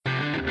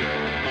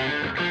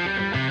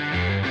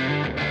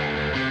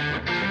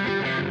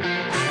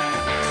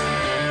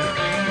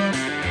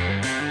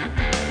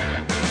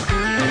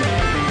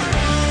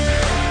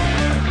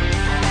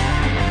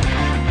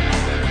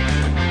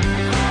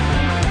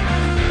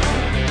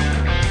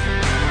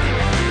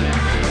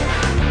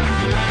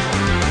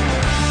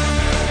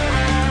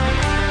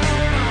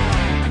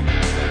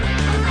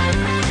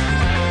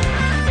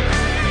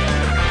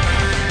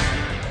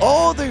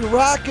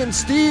Rockin'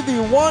 Stevie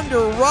Wonder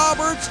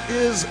Roberts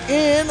is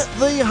in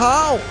the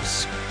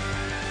house.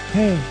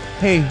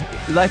 Hey,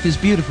 life is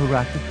beautiful,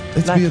 Rocky.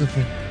 It's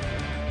beautiful.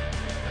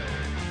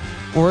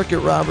 Work it,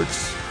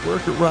 Roberts.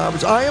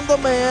 I am the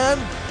man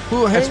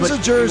who hangs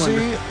a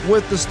jersey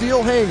with the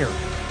steel hanger.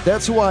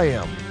 That's who I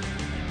am.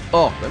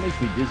 Oh, that makes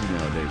me dizzy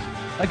nowadays.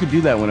 I could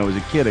do that when I was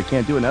a kid. I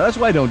can't do it now. That's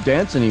why I don't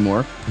dance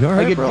anymore. You all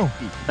right, I get bro?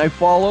 dizzy. I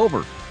fall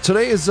over.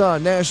 Today is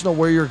National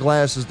Wear Your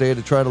Glasses Day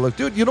to try to look.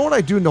 Dude, you know what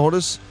I do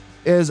notice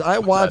is I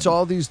watch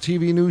all these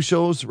TV news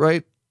shows,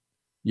 right?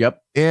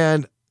 Yep.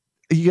 And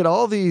you get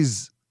all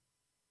these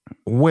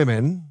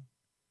women,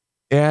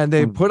 and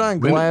they put on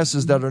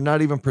glasses that are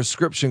not even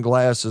prescription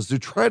glasses to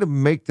try to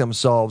make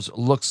themselves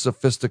look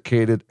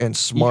sophisticated and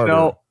smarter. You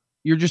know,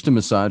 you're just a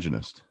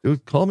misogynist.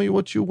 Dude, call me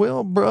what you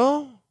will,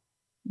 bro.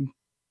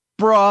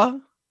 Bruh.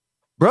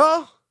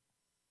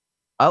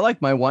 I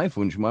like my wife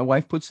when my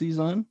wife puts these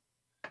on.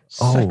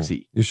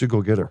 Sexy. You should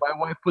go get her. My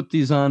wife put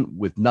these on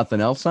with nothing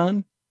else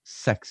on.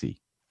 Sexy,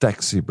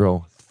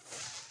 bro.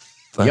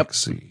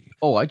 Sexy. Yep.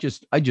 Oh, I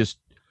just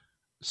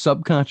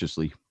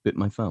subconsciously bit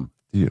my thumb.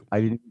 I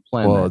didn't even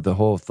plan that. Well, the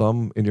whole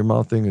thumb in your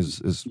mouth thing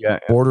is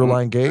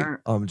borderline gay.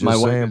 I'm just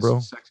saying,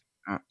 bro.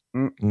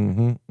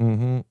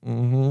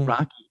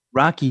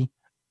 Rocky,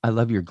 I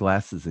love your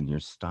glasses and your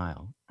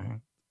style.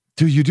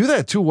 Dude, you do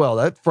that too well.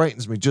 That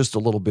frightens me just a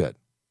little bit.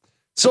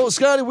 So,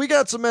 Scotty, we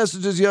got some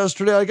messages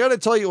yesterday. I got to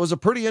tell you, it was a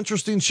pretty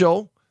interesting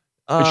show.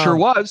 It sure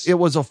was. It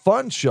was a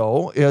fun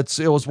show. It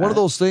was one of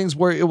those things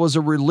where it was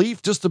a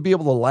relief just to be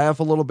able to laugh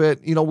a little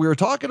bit. You know, we were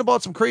talking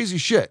about some crazy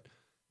shit.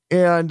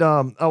 And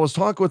I was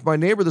talking with my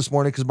neighbor this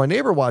morning because my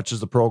neighbor watches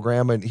the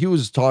program, and he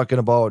was talking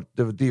about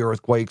the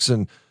earthquakes.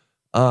 And,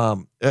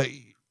 you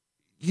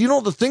know,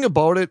 the thing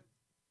about it,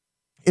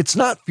 it's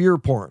not fear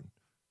porn.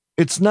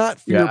 It's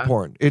not.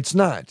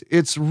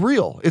 It's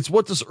real. It's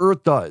what this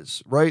earth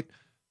does, right?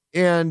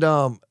 And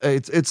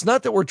it's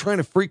not that we're trying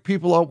to freak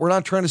people out. We're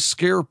not trying to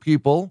scare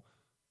people.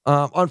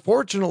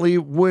 Unfortunately,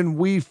 when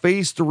we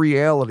face the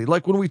reality,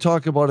 like when we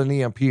talk about an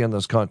EMP in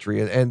this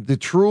country and the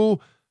true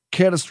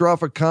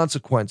catastrophic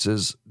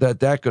consequences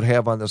that could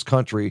have on this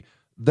country,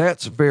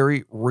 that's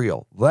very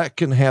real. That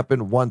can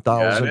happen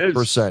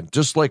 1,000%.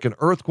 Just like an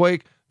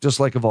earthquake, just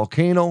like a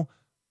volcano.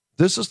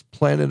 This is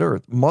planet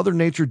Earth. Mother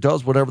Nature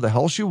does whatever the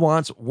hell she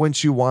wants when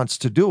she wants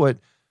to do it.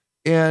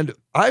 And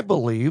I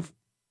believe,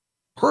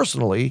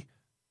 personally,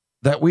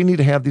 that we need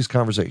to have these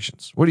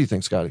conversations. What do you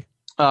think, Scotty?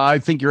 I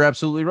think you're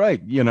absolutely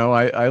right. You know,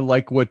 I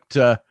like what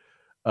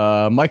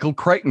Michael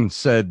Crichton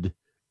said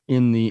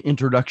in the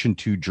introduction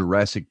to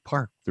Jurassic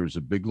Park. There's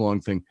a big,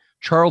 long thing.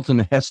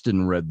 Charlton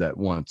Heston read that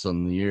once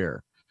on the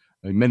air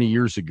many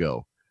years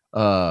ago.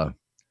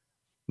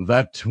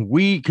 That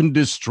we can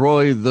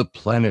destroy the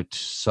planet,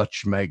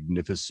 such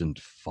magnificent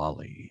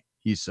folly,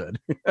 he said.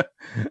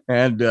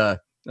 And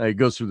it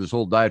goes through this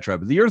whole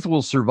diatribe. The earth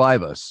will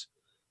survive us.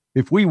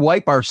 If we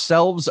wipe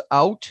ourselves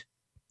out,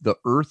 the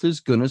earth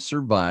is going to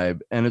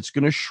survive, and it's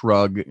going to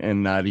shrug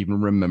and not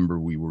even remember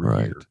we were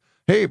here.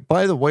 Hey,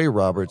 by the way,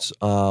 Roberts,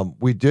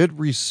 we did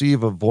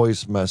receive a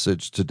voice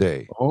message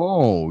today.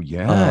 Oh,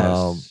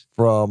 yes.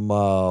 From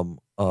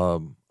a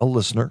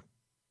listener.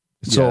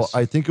 So yes.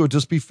 I think it would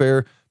just be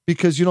fair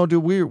because, you know,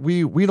 dude,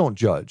 we don't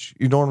judge.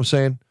 You know what I'm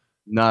saying?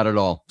 Not at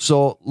all.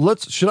 So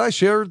should I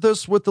share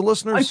this with the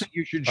listeners? I think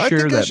you should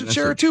share that. I should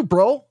share it too,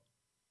 bro.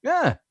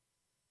 Yeah.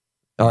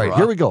 All right,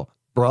 here we go,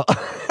 bro.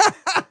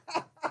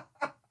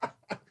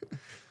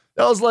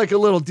 That was like a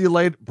little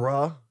delayed,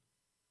 bruh.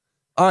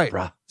 All right,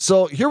 bruh.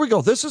 So here we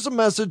go. This is a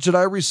message that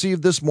I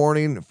received this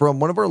morning from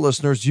one of our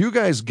listeners. You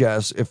guys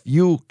guess if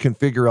you can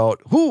figure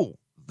out who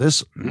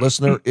this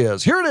listener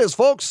is. Here it is,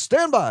 folks.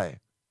 Stand by.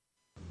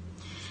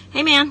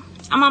 Hey, man.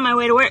 I'm on my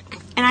way to work,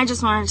 and I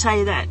just wanted to tell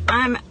you that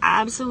I'm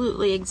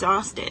absolutely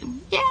exhausted.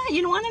 Yeah,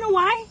 you want to know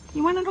why?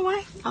 You want to know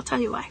why? I'll tell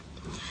you why.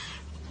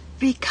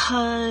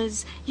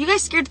 Because you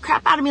guys scared the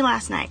crap out of me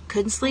last night.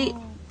 Couldn't sleep.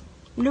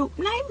 Nope,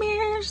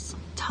 nightmares.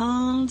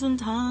 Tons and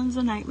tons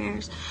of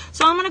nightmares.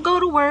 So I'm going to go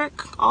to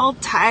work all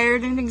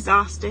tired and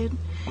exhausted.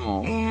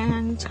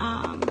 And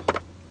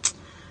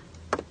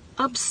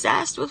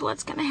obsessed with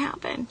what's going to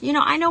happen. You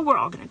know, I know we're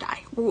all going to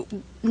die.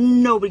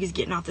 Nobody's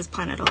getting off this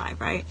planet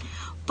alive, right?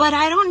 But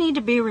I don't need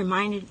to be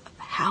reminded of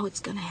how it's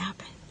going to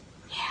happen.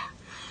 Yeah.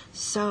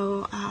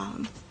 So,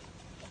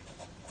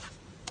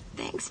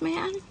 thanks,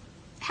 man.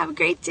 Have a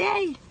great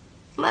day.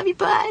 Love you,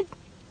 bud.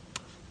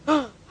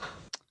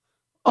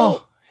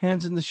 Oh,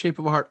 hands in the shape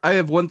of a heart. I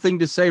have one thing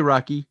to say,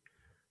 Rocky.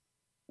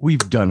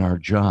 We've done our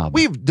job.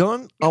 We've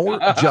done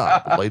our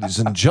job, ladies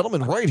and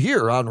gentlemen, right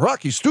here on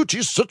Rocky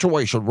Stucci's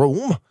Situation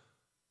Room.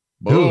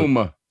 Boom.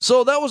 Dude.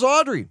 So that was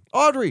Audrey.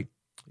 Audrey,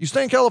 you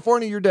stay in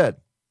California, you're dead.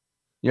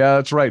 Yeah,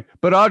 that's right.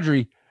 But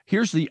Audrey,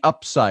 here's the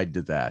upside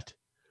to that.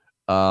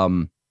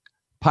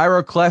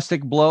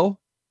 Pyroclastic blow,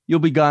 you'll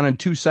be gone in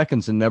 2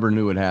 seconds and never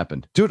knew it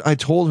happened. Dude, I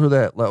told her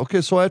that.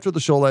 Okay, so after the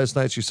show last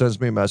night, she sends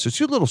me a message.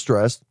 She's a little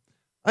stressed.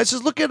 I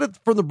says, look at it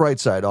from the bright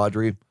side,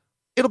 Audrey.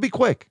 It'll be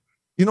quick.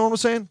 You know what I'm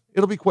saying?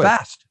 It'll be quick.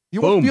 Fast.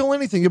 You won't feel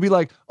anything. You'll be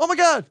like, oh my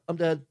God, I'm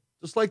dead.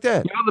 Just like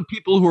that. You know, the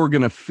people who are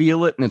going to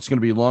feel it and it's going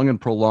to be long and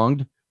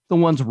prolonged, the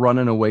ones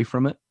running away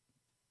from it.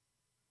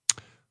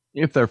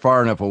 If they're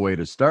far enough away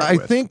to start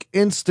with. I think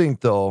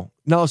instinct, though.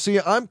 Now, see,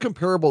 I'm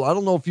comparable. I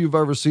don't know if you've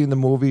ever seen the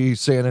movie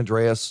San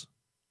Andreas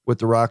with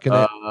The Rock in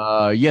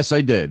it. Yes,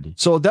 I did.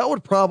 So that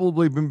would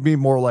probably be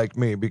more like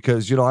me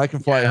because, you know, I can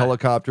fly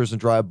helicopters and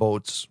drive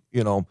boats.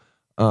 You know,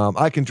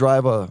 I can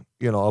drive a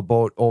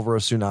boat over a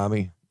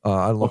tsunami.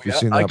 I don't know if you've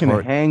seen that I can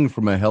part. hang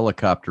from a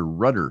helicopter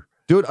rudder.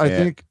 Dude, I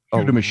think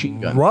shoot a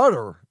machine gun.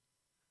 Rudder.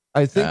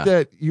 I think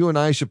that you and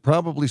I should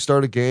probably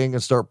start a gang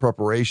and start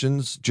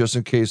preparations just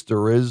in case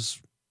there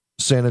is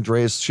San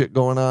Andreas shit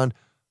going on.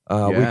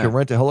 We can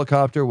rent a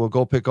helicopter. We'll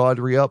go pick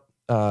Audrey up.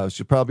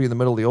 She's probably in the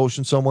middle of the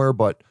ocean somewhere,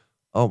 but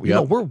you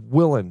know, we're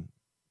willing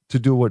to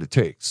do what it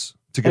takes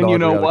to get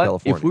Audrey out of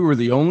California. If we were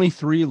the only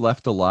 3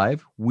 left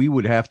alive, we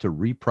would have to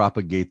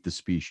repropagate the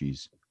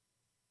species.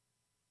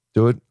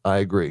 Dude, I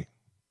agree.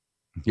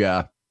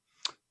 Yeah.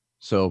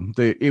 So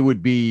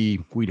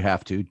we'd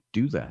have to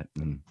do that.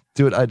 And,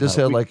 dude, I just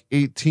had like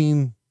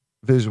 18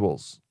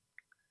 visuals.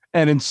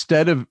 And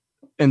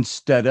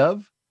instead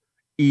of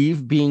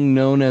Eve being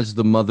known as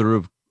the mother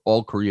of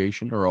all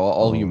creation or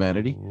all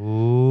humanity,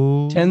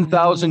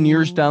 10,000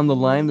 years down the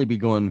line, they'd be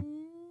going,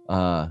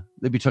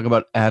 they'd be talking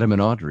about Adam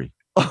and Audrey.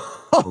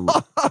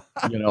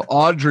 You know,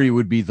 Audrey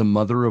would be the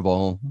mother of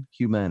all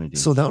humanity.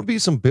 So that would be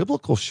some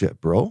biblical shit,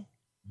 bro.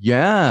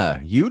 Yeah,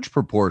 huge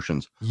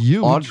proportions.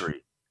 Huge.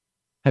 Audrey,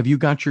 have you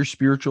got your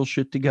spiritual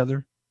shit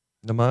together?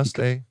 Namaste.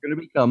 You're going to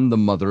become the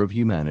mother of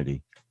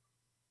humanity.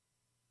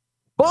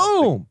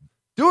 Boom.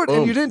 Do it. Boom.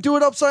 And you didn't do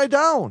it upside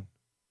down.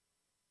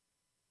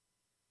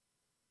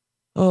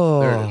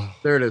 Oh.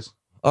 There it is.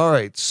 All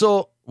right.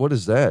 So what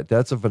is that?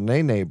 That's a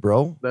venene,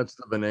 bro. That's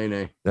the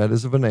venene. That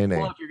is a venene.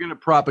 Well, if you're going to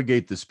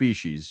propagate the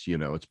species, you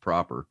know, it's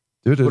proper.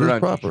 Dude, it is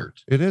proper.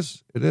 T-shirts. It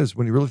is. It is.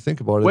 When you really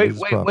think about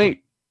it.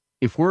 Wait.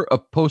 If we're a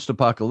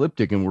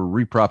post-apocalyptic and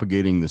we're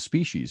repropagating the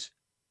species,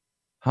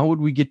 how would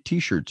we get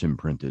T-shirts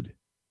imprinted?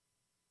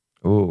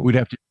 Oh, we'd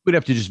have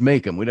to just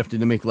make them. We'd have to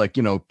make, like,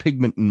 you know,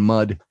 pigment and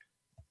mud,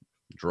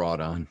 draw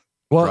it on.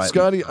 Well,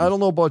 Scotty, I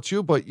don't know about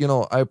you, but, you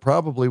know, I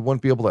probably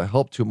wouldn't be able to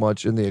help too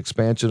much in the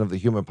expansion of the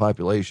human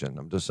population.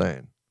 I'm just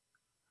saying.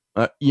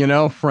 You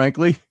know,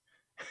 frankly,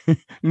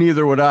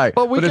 neither would I.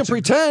 But we can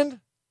pretend.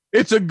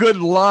 It's a good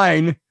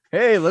line.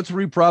 Hey, let's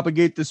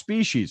repropagate the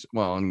species.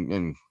 Well,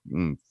 and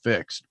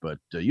fixed, but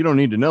you don't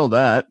need to know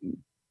that.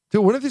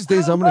 Dude, one of these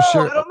days I'm going to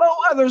share. I don't know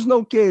why there's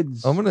no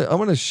kids. I'm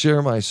going to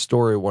share my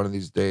story one of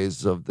these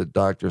days of the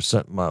doctor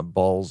setting my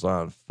balls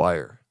on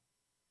fire.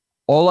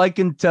 All I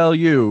can tell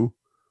you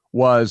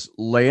was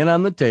laying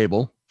on the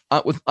table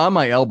on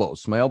my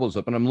elbows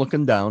up, and I'm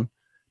looking down.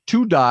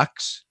 2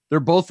 docs. They're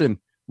both in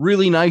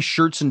really nice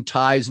shirts and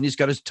ties, and he's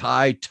got his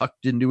tie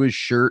tucked into his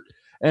shirt,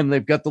 and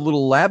they've got the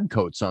little lab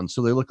coats on,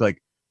 so they look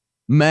like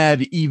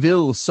mad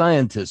evil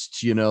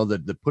scientists, you know,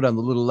 that put on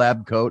the little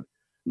lab coat.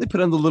 They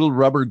put on the little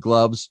rubber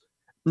gloves,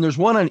 and there's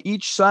one on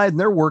each side, and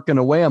they're working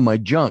away on my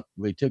junk.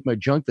 They take my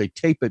junk, they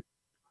tape it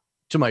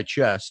to my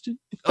chest.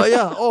 Oh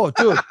yeah. Oh,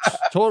 dude,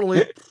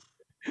 totally.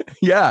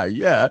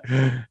 Yeah.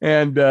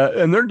 And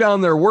they're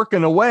down there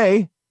working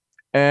away,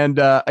 and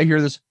I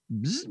hear this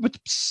bzz,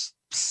 bzz,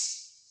 bzz,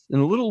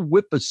 and a little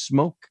whip of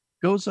smoke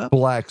goes up.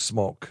 Black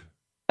smoke.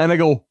 And I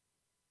go,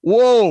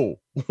 whoa,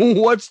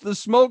 what's the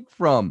smoke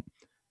from?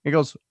 He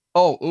goes,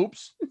 oh,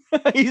 oops.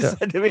 He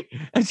said to me,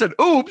 I said,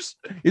 oops.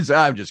 He said,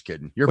 I'm just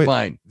kidding. You're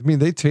fine. I mean,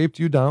 they taped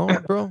you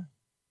down, bro?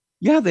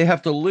 Yeah, they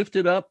have to lift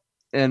it up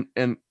and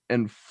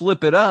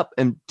flip it up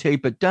and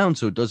tape it down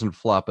so it doesn't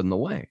flop in the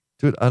way.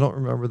 Dude, I don't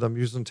remember them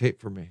using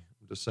tape for me.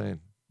 I'm just saying.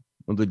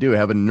 Well, they do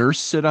have a nurse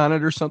sit on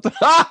it or something.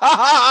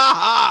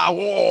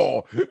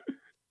 Whoa.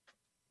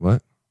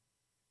 What?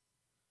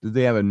 Did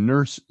they have a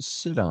nurse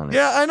sit on it?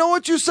 Yeah, I know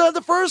what you said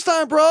the first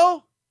time,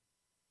 bro.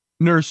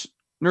 Nurse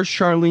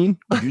Charlene,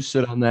 would you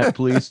sit on that,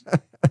 please? So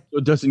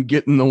it doesn't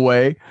get in the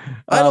way.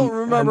 I don't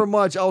remember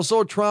much. I was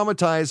so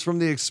traumatized from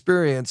the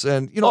experience.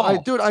 And, you know,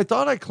 I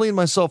thought I cleaned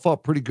myself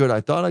up pretty good.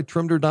 I thought I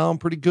trimmed her down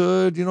pretty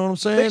good. You know what I'm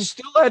saying? They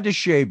still had to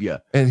shave you.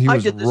 And he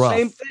was I did the rough.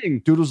 same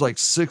thing. Dude was like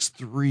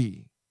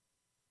 6'3".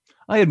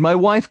 I had my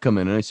wife come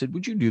in and I said,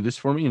 would you do this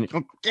for me? And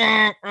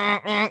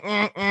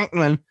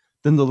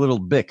then the little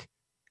bick,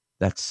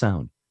 that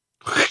sound.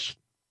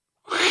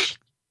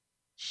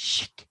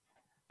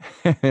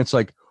 It's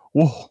like,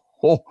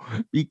 whoa,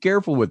 be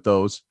careful with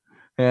those.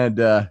 And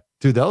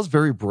dude, that was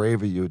very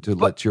brave of you to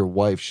let your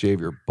wife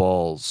shave your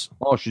balls.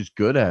 Oh, she's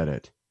good at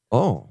it.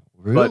 Oh,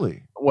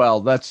 really?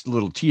 Well, that's a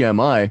little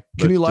TMI.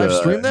 Can you live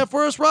stream that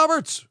for us,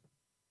 Roberts?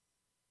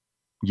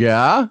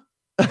 Yeah.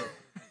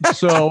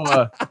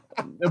 So,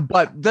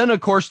 but then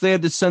of course they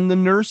had to send the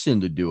nurse in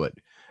to do it.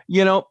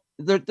 You know,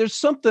 there's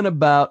something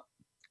about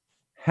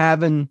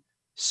having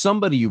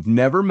somebody you've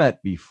never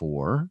met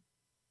before,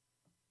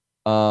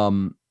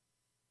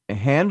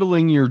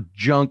 handling your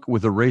junk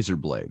with a razor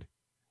blade.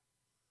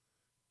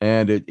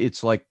 And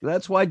it's like,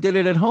 that's why I did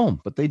it at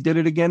home, but they did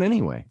it again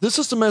anyway. This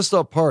is the messed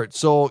up part.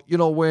 So, you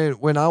know,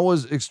 when I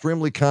was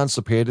extremely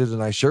constipated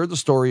and I shared the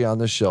story on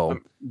this show.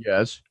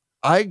 Yes.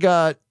 I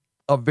got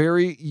a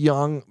very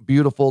young,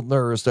 beautiful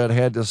nurse that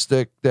had to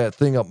stick that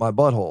thing up my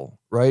butthole,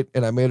 right?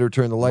 And I made her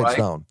turn the lights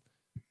down.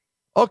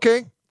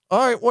 Okay.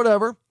 All right,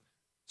 whatever.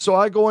 So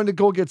I go in to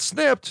go get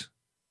snipped.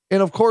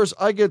 And of course,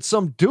 I get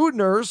some dude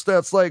nurse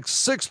that's like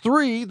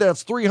 6'3",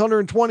 that's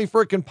 320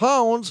 freaking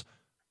pounds.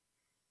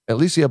 At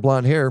least he had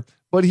blonde hair,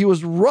 but he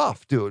was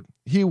rough, dude.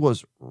 He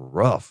was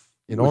rough.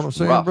 You know what I'm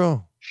saying,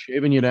 bro?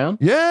 Shaving you down?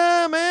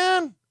 Yeah,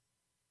 man.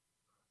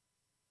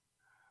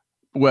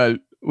 Well,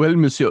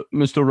 Mr.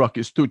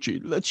 Rocci Stucci,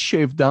 let's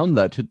shave down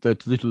that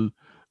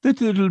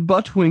little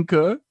butt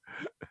winker.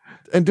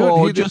 And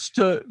dude,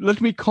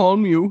 let me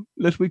calm you.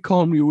 Let me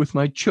calm you with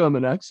my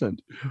German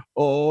accent.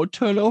 Oh,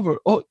 turn over.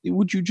 Oh,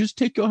 would you just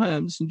take your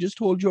hands and just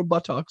hold your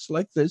buttocks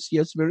like this?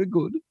 Yes, very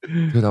good.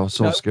 Dude, I was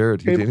so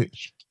scared. He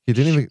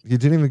didn't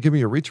even give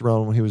me a reach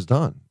around when he was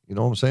done. You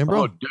know what I'm saying,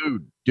 bro? Oh,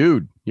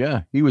 dude.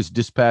 Yeah, he was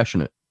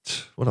dispassionate.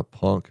 What a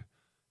punk.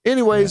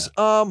 Anyways,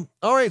 all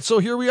right, so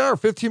here we are,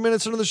 15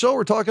 minutes into the show.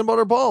 We're talking about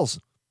our balls.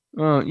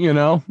 It's a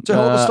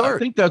hell of a start. I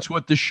think that's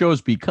what this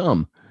show's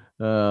become.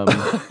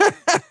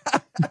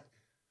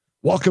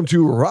 Welcome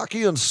to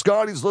Rocky and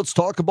Scotty's Let's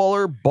Talk About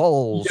Our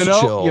Balls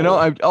show.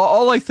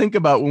 All I think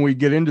about when we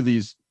get into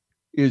these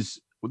is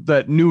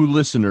that new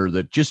listener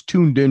that just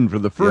tuned in for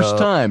the first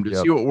time to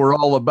see what we're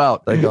all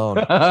about. They gone.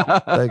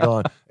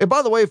 And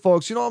by the way,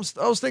 folks, I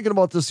was thinking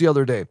about this the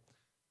other day.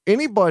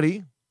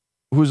 Anybody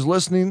who's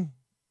listening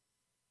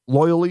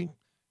loyally,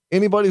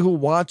 anybody who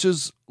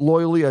watches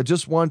loyally, I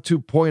just want to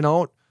point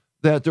out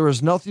that there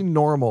is nothing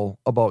normal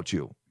about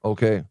you,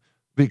 okay?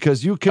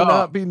 Because you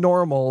cannot be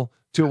normal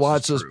to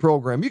watch this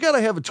program. You got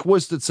to have a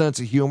twisted sense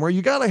of humor.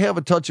 You got to have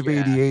a touch of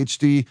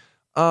ADHD.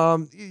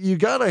 You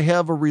got to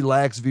have a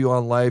relaxed view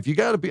on life. You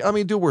got to be,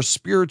 dude, we're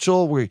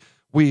spiritual. We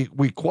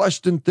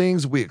question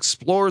things. We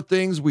explore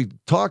things. We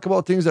talk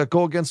about things that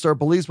go against our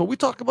beliefs, but we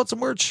talk about some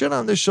weird shit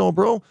on this show,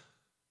 bro.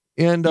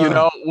 And you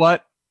know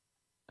what?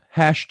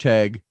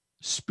 Hashtag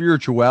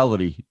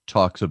spirituality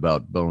talks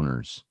about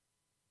boners.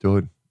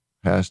 Dude,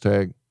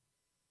 hashtag.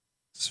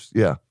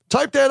 Yeah.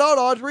 Type that out,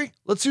 Audrey.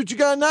 Let's see what you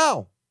got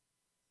now.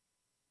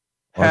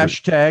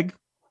 Hashtag,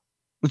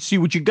 let's see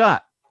what you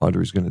got.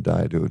 Audrey's going to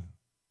die, dude.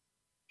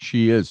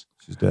 She is.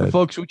 She's dead. But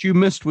folks, what you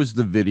missed was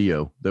the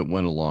video that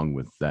went along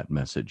with that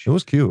message. It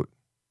was cute.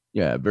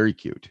 Yeah, very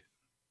cute.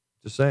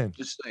 Just saying.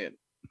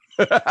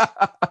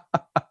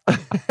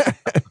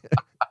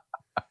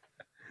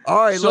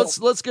 All right, so,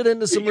 let's get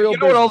into some real. You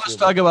know what all this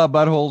talk about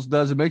buttholes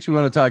does? It makes me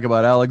want to talk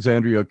about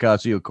Alexandria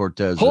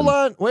Ocasio-Cortez. Hold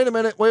on. Wait a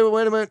minute. Wait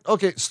a minute.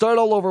 Okay, start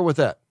all over with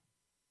that.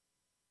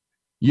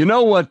 You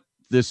know what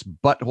this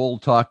butthole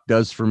talk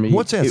does for me?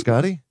 What's that,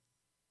 Scotty?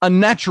 A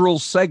natural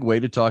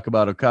segue to talk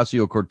about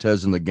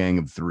Ocasio-Cortez and the Gang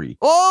of Three.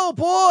 Oh,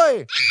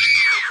 boy!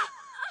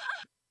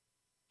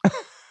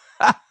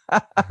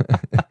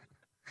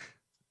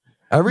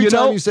 Every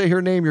time you say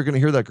her name, you're going to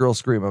hear that girl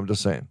scream. I'm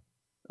just saying.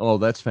 Oh,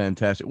 that's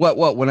fantastic.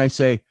 What? When I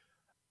say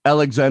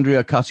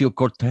Alexandria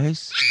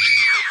Ocasio-Cortez?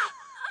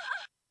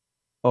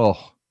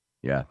 Oh,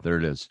 yeah, there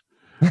it is.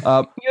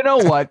 You know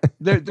what?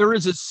 There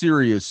is a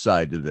serious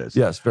side to this.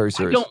 Yes, very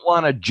serious. I don't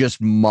want to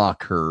just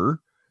mock her.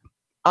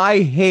 I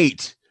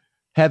hate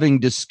having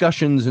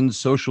discussions in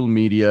social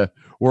media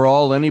where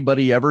all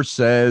anybody ever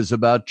says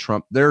about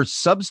Trump, their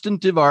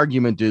substantive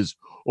argument is,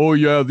 oh,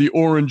 yeah, the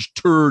orange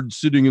turd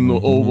sitting in the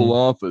Oval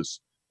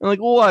Office. I'm like,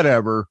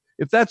 whatever.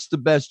 If that's the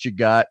best you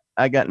got,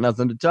 I got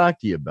nothing to talk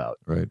to you about.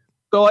 Right.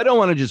 So I don't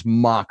want to just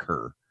mock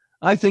her.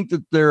 I think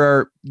that there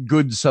are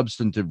good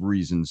substantive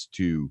reasons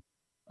to.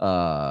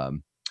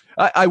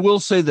 I will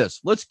say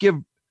this. Let's give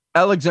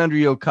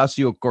Alexandria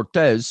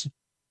Ocasio-Cortez.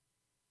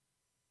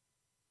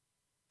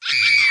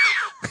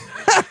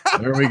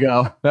 There we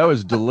go. That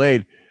was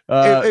delayed.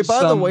 By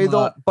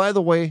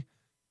the way,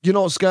 you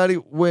know, Scotty,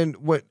 when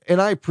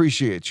and I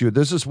appreciate you.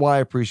 This is why I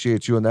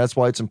appreciate you, and that's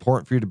why it's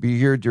important for you to be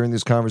here during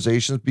these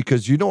conversations,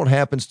 because you know what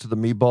happens to the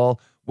meatball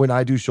when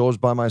I do shows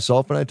by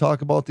myself and I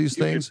talk about these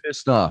things.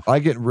 Pissed off. I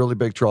get in really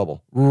big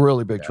trouble.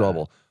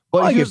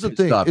 But here's the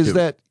thing: is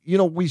that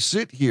we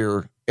sit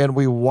here and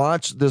we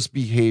watch this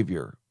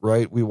behavior,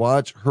 right? We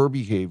watch her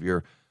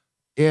behavior,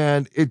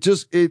 and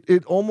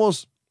it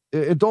almost.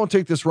 Don't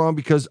take this wrong,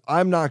 because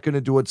I'm not going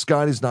to do it.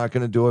 Scotty's not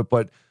going to do it,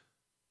 but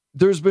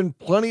there's been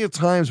plenty of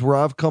times where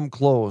I've come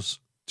close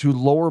to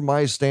lower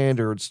my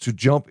standards to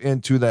jump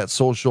into that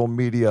social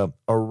media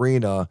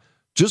arena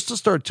just to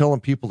start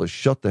telling people to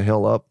shut the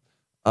hell up.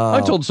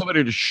 I told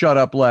somebody to shut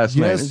up last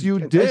night. Yes, you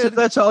did. I said,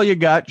 that's all you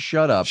got.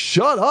 Shut up.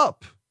 Shut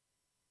up.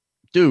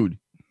 Dude.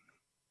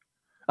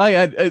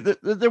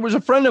 There was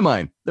a friend of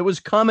mine that was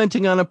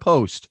commenting on a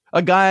post,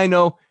 a guy I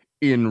know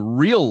in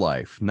real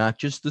life, not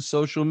just the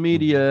social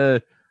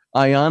media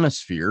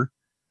ionosphere.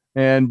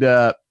 And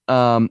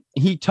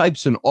he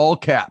types in all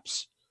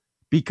caps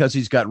because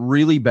he's got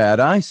really bad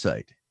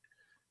eyesight.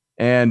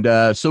 And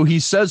so he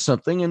says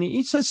something, and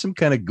he says some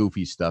kind of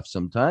goofy stuff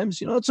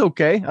sometimes. It's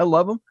okay. I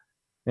love him.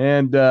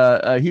 And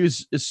he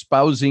was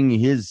espousing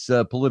his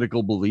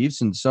political beliefs,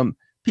 and some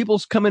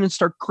people come in and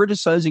start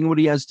criticizing what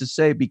he has to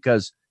say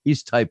because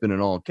he's typing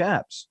in all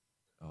caps.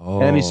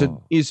 Oh. And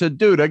he said,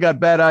 dude, I got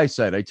bad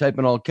eyesight. I type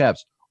in all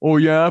caps. Oh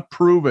yeah,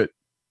 prove it.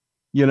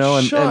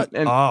 Shut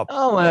and up.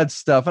 all that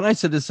stuff. And I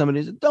said to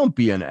somebody, don't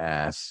be an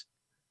ass.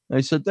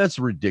 I said, that's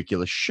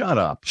ridiculous. Shut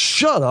up.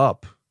 Shut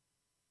up.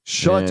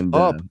 Shut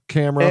up,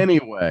 camera.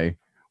 Anyway,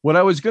 what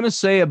I was going to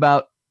say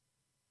about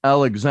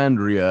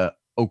Alexandria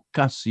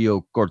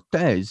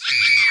Ocasio-Cortez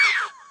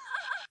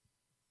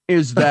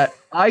is that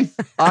I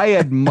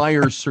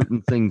admire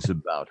certain things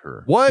about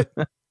her. What?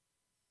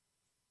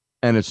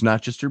 And it's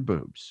not just her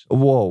boobs.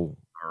 Whoa.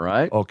 All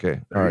right.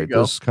 Okay. There all right.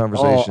 This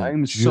conversation.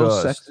 I'm so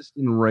sexist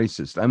and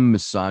racist. I'm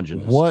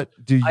misogynist. What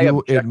do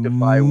you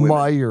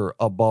admire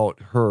about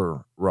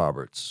her,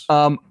 Roberts?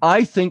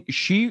 I think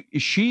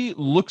she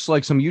looks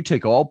like you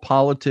take all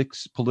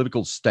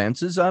political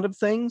stances out of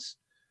things.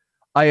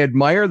 I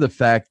admire the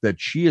fact that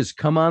she has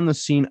come on the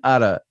scene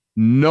out of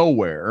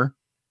nowhere.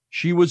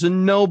 She was a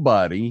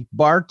nobody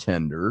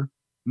bartender,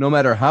 no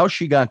matter how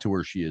she got to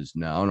where she is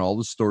now, and all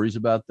the stories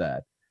about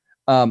that.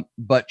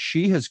 But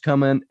she has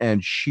come in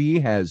and she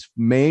has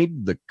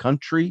made the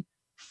country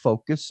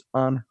focus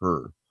on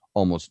her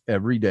almost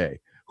every day.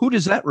 Who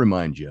does that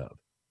remind you of?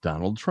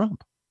 Donald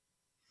Trump.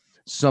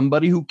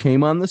 Somebody who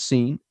came on the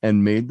scene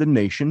and made the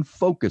nation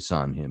focus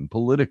on him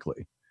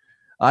politically.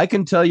 I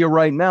can tell you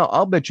right now,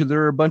 I'll bet you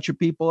there are a bunch of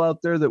people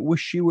out there that wish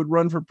she would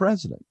run for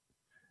president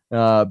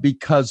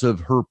because of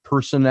her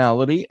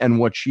personality and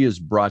what she has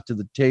brought to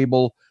the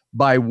table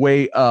by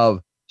way of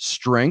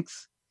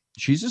strength.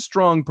 She's a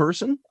strong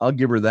person. I'll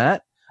give her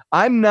that.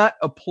 I'm not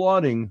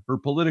applauding her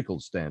political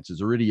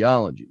stances or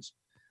ideologies.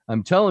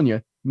 I'm telling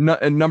you,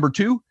 and number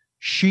two,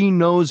 she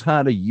knows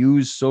how to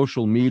use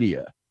social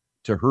media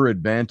to her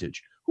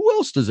advantage. Who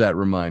else does that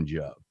remind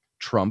you of?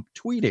 Trump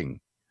tweeting.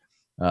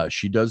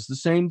 She does the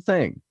same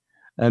thing.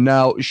 And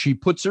now she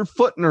puts her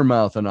foot in her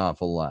mouth an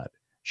awful lot.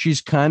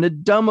 She's kind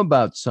of dumb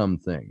about some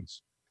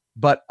things.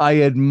 But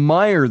I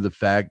admire the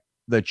fact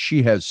that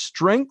she has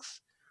strength,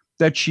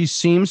 that she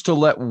seems to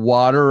let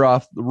water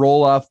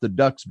roll off the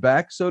duck's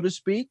back, so to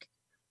speak.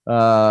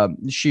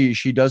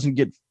 She doesn't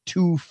get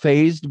too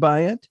phased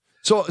by it.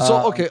 So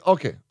okay,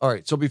 all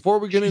right. So before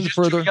we get into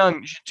further,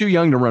 she's too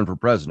young to run for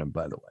president,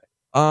 by the way.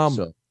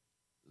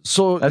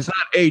 So that's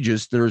not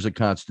ageist. There is a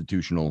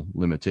constitutional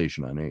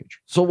limitation on age.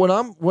 So when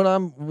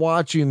I'm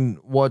watching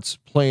what's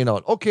playing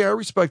out, okay, I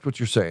respect what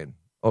you're saying.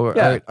 Oh,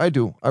 yeah. I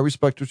do. I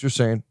respect what you're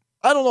saying.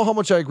 I don't know how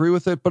much I agree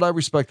with it, but I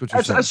respect what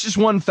you're saying. That's just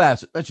one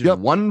facet. That's just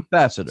one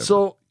facet of it.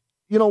 So,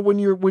 when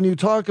you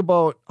talk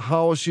about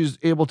how she's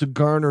able to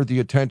garner the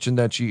attention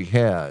that she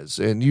has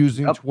and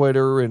using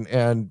Twitter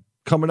and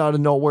coming out of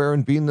nowhere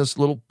and being this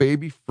little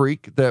baby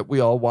freak that we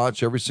all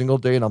watch every single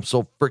day, and I'm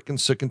so freaking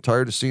sick and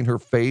tired of seeing her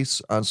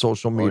face on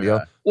social media.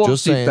 Yeah. Well,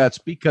 just saying, that's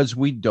because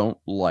we don't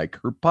like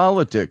her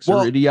politics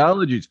or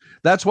ideologies.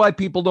 That's why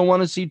people don't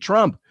want to see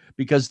Trump,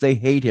 because they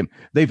hate him.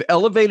 They've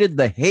elevated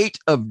the hate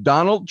of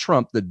Donald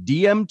Trump, the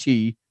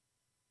DMT. Is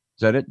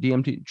that it?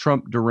 DMT?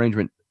 Trump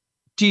derangement.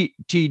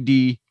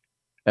 TDS,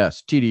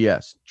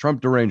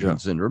 Trump derangement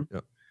syndrome.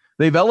 Yeah.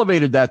 They've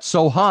elevated that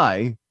so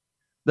high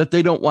that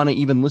they don't want to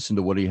even listen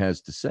to what he has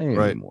to say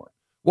anymore.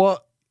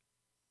 Well,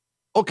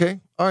 okay.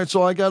 All right.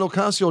 So I got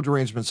Ocasio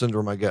derangement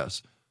syndrome, I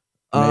guess.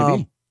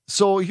 Maybe.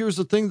 So here's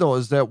the thing, though,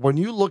 is that when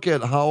you look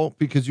at how,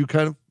 because you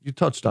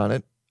touched on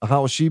it,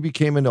 how she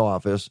became into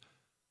office,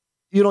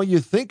 you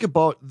think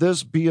about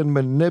this being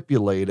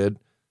manipulated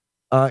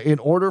in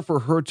order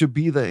for her to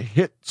be the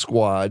hit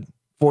squad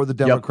for the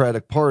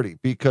Democratic Party,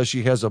 because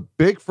she has a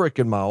big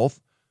freaking mouth.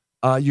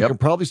 You can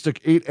probably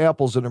stick 8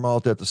 apples in her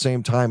mouth at the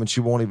same time and she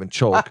won't even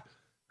choke.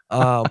 8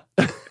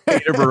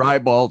 of her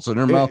eyeballs in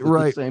her mouth at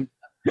the same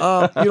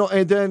time.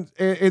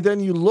 And then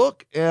you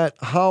look at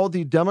how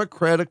the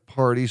Democratic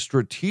Party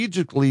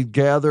strategically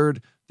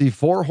gathered the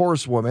 4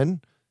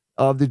 horsewomen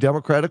of the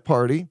Democratic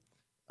Party.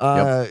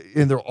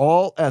 And they're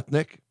all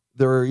ethnic.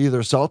 They're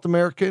either South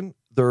American,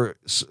 they're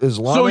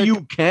Islamic. So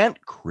you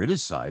can't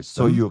criticize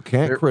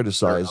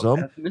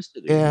them.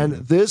 And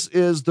this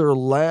is their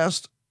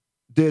last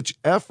ditch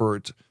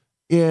effort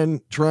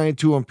in trying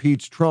to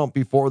impeach Trump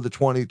before the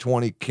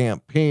 2020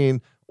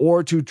 campaign,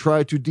 or to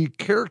try to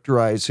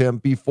decharacterize him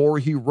before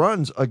he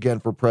runs again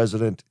for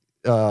president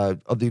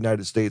of the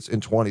United States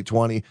in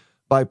 2020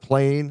 by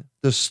playing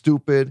the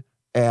stupid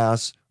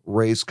ass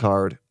race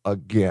card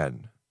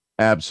again.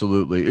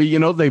 Absolutely.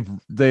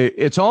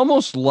 It's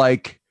almost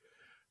like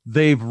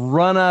they've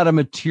run out of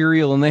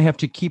material and they have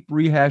to keep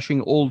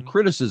rehashing old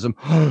criticism.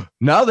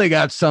 Now they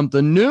got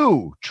something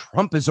new.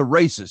 Trump is a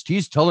racist.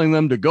 He's telling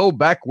them to go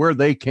back where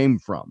they came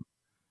from.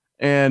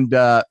 And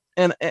to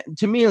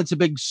me, it's a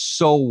big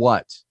so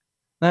what?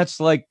 That's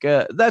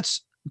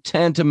that's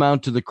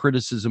tantamount to the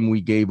criticism we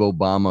gave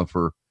Obama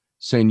for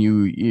saying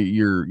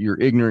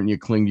you're ignorant and you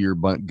cling to your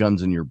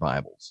guns and your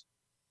Bibles.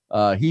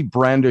 He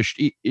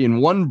brandished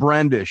in one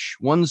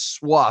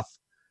swath.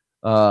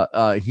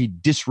 He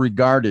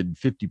disregarded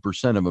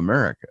 50% of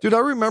America. Dude, I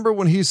remember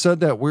when he said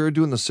that, we were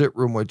doing the sit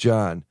room with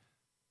John.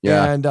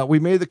 Yeah. And we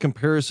made the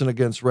comparison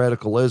against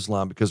radical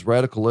Islam, because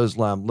radical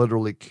Islam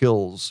literally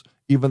kills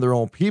even their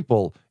own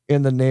people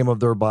in the name of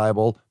their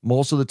Bible,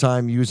 most of the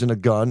time using a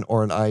gun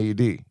or an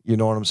IED. You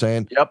know what I'm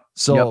saying? Yep.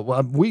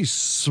 So we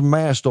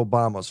smashed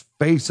Obama's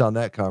face on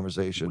that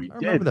conversation. We I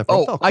remember did. that.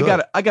 Oh, I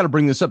got to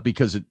bring this up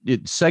because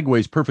it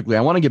segues perfectly.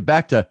 I want to get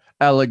back to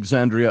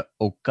Alexandria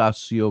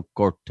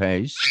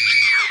Ocasio-Cortez.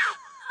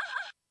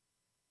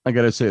 I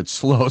got to say it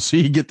slow so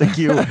you get the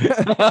cue.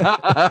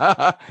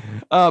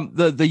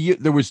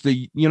 There was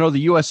the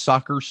U.S.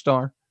 soccer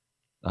star.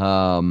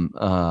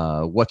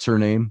 What's her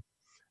name?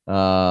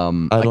 I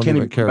can't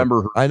even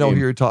remember her I know name.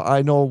 who you're talking.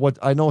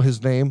 I know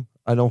his name.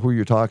 I know who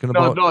you're talking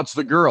about. No, it's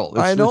the girl.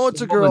 I know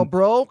it's a girl,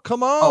 bro.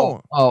 Come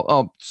on.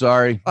 Oh,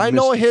 sorry. I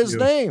know his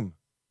name.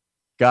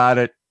 Got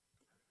it.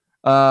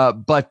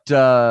 But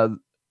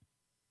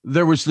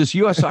there was this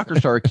U.S. soccer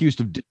star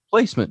accused of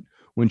displacement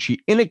when she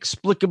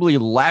inexplicably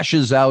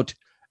lashes out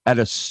at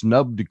a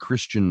snubbed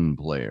Christian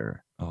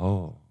player.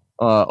 Oh.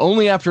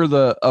 Only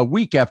a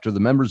week after the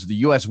members of the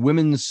U.S.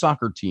 women's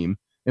soccer team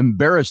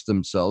embarrassed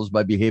themselves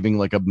by behaving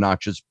like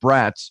obnoxious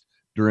brats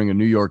during a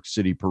New York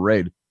City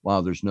parade. Wow,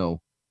 there's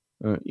no...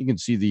 you can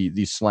see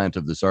the slant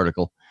of this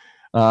article.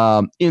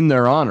 In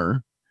their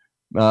honor,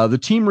 the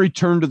team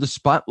returned to the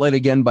spotlight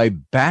again by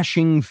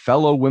bashing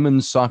fellow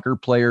women's soccer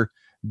player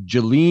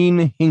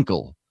Jillian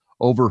Hinkle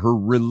over her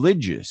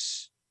religion,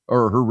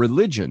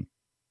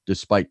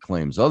 despite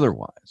claims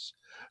otherwise.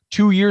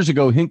 2 years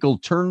ago, Hinkle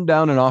turned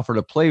down an offer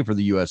to play for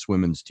the U.S.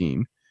 women's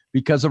team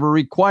because of a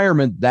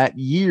requirement that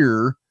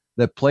year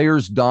that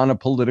players don a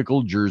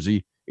political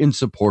jersey in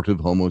support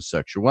of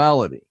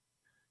homosexuality.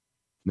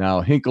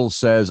 Now, Hinkle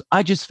says,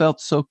 I just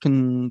felt so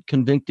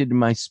convicted in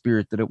my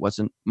spirit that it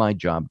wasn't my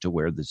job to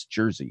wear this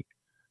jersey.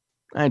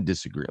 I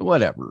disagree.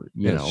 Whatever,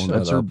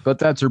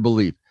 that's her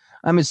belief.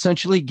 I'm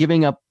essentially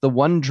giving up the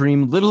one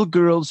dream little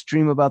girls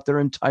dream about their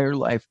entire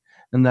life,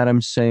 and that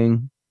I'm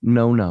saying,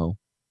 no.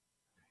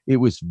 It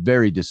was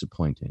very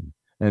disappointing.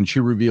 And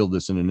she revealed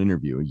this in an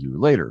interview a year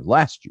later,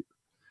 last year.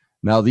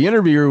 Now, the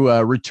interview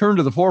returned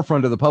to the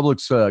forefront of the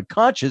public's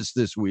conscious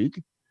this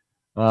week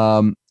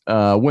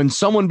when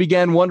someone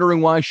began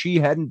wondering why she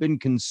hadn't been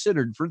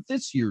considered for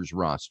this year's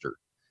roster,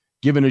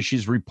 given as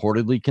she's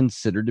reportedly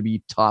considered to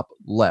be top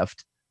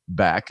left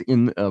back.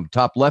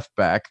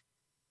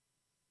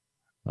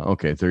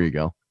 Okay, there you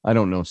go. I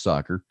don't know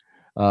soccer.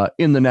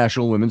 In the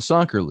National Women's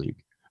Soccer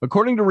League.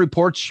 According to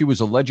reports, she was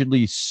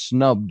allegedly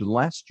snubbed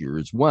last year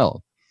as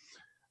well.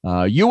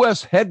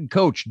 U.S. head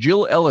coach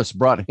Jill Ellis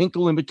brought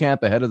Hinkle into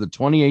camp ahead of the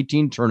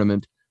 2018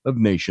 Tournament of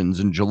Nations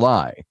in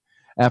July.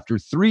 After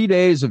 3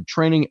 days of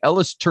training,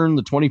 Ellis turned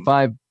the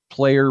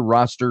 25-player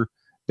roster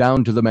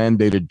down to the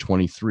mandated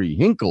 23.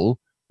 Hinkle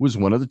was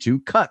one of the two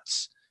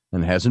cuts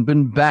and hasn't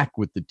been back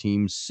with the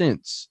team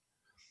since.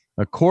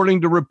 According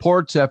to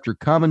reports, after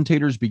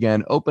commentators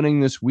began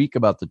opening this week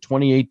about the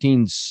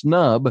 2018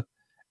 snub,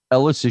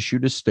 Ellis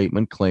issued a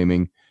statement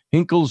claiming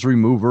Hinkle's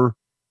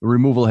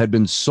removal had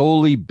been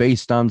solely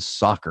based on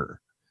soccer.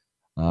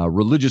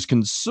 Religious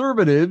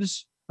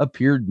conservatives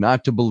appeared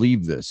not to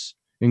believe this,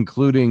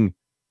 including,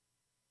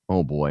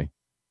 Obianuju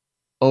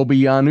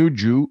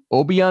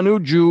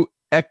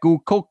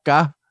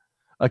Ekukoka,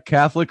 a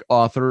Catholic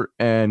author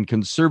and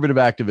conservative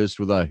activist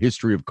with a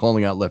history of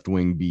calling out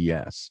left-wing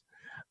BS.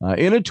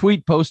 In a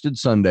tweet posted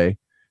Sunday,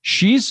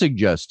 she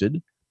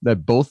suggested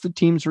that both the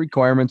team's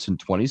requirements in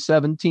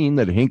 2017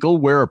 that Hinkle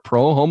wear a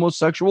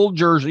pro-homosexual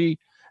jersey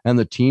and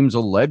the team's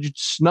alleged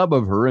snub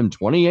of her in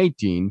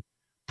 2018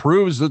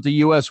 proves that the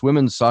U.S.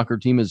 women's soccer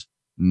team is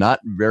not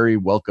very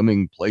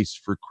welcoming place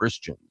for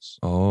Christians.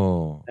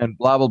 Oh. And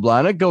blah, blah, blah.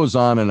 And it goes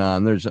on and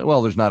on. There's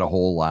not a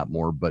whole lot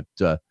more, but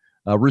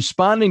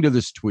responding to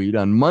this tweet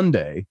on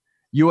Monday,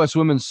 U.S.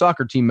 women's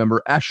soccer team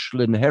member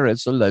Ashlyn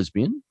Harris, a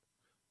lesbian,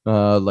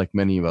 like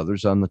many of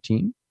others on the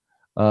team,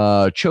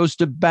 chose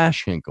to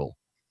bash Hinkle.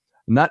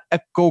 Not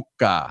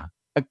Ekioka,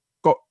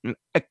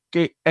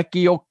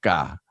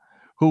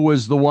 who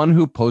was the one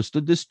who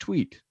posted this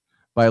tweet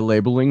by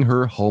labeling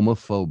her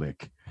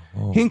homophobic.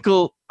 Oh.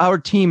 Hinkle, our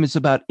team is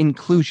about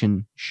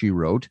inclusion, she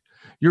wrote.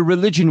 Your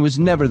religion was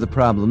never the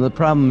problem. The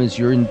problem is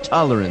your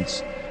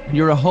intolerance.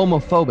 You're a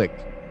homophobic,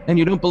 and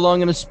you don't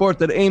belong in a sport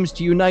that aims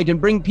to unite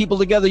and bring people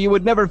together. You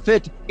would never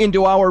fit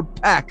into our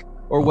pack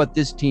or what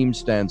this team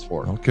stands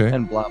for. Okay.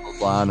 And blah, blah,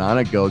 blah, and on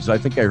it goes. I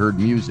think I heard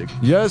music.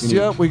 Yes,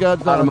 we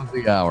got bottom of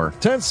the hour.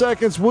 10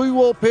 seconds. We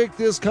will pick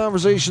this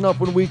conversation up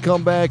when we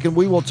come back, and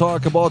we will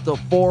talk about the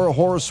 4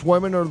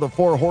 horsewomen or the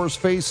 4 horse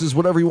faces,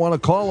 whatever you want to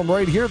call them,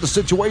 right here, the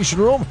Situation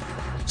Room.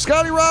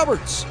 Scotty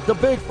Roberts, the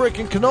big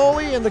freaking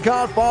cannoli, and the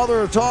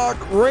godfather of talk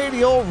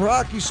radio,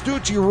 Rocci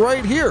Stucci,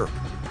 right here.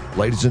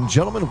 Ladies and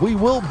gentlemen, we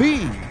will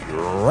be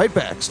right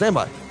back. Stand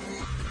by.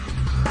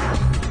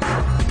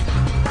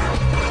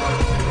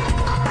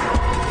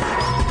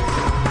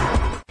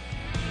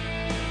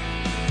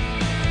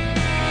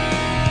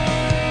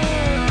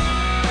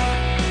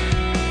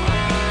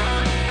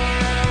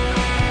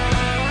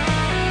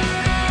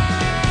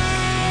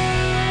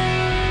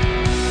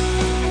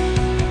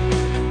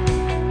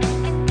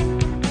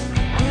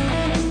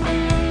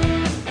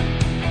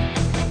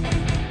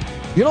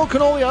 You know,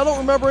 Cannoli, I don't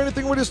remember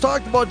anything we just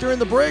talked about during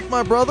the break,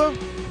 my brother.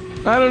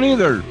 I don't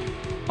either.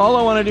 All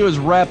I want to do is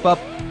wrap up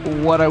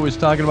what I was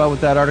talking about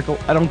with that article.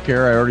 I don't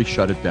care. I already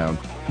shut it down.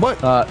 What?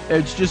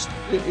 It's just,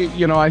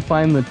 I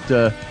find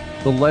that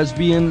the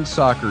lesbian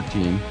soccer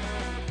team,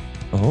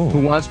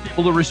 who wants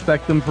people to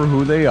respect them for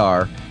who they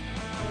are,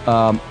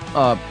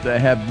 that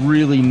have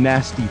really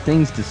nasty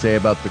things to say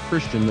about the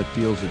Christian that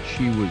feels that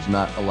she was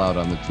not allowed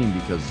on the team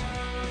because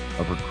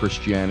of her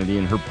Christianity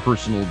and her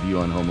personal view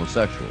on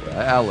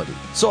homosexuality.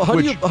 So how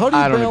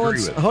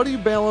do you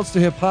balance the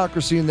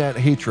hypocrisy and that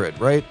hatred,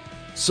 right?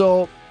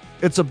 So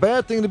it's a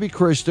bad thing to be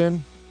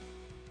Christian,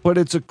 but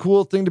it's a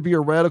cool thing to be a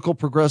radical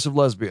progressive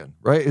lesbian,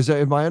 right?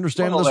 Am I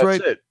understanding this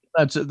right?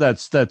 That's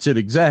it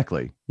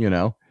exactly.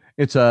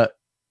 It's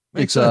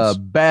a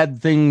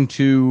bad thing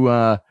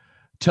to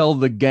tell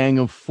the Gang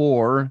of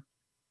Four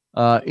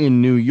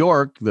in New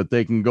York that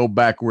they can go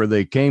back where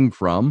they came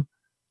from.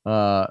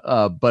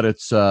 But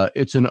it's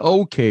an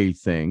okay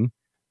thing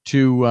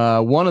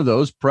to one of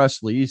those.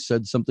 Presley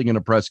said something in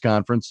a press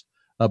conference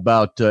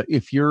about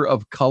if you're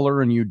of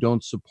color and you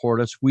don't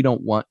support us, we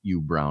don't want you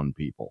brown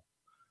people.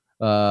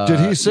 Did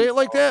he say it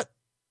like that?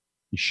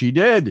 She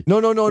did.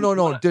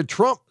 No. Did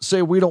Trump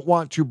say we don't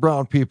want you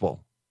brown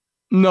people?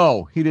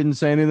 No, he didn't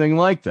say anything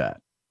like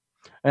that.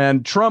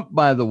 And Trump,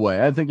 by the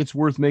way, I think it's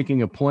worth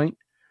making a point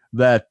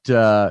that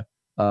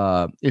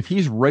if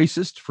he's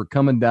racist for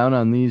coming down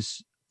on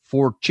these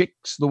 4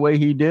 chicks the way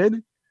he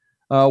did,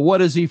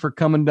 what is he for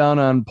coming down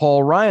on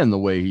Paul Ryan the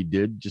way he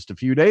did just a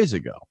few days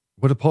ago?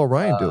 What did Paul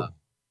Ryan do?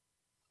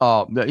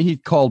 He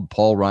called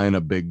Paul Ryan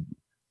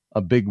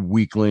a big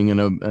weakling and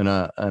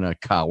a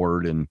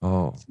coward and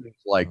things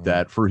like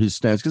that for his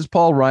stance. Because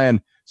Paul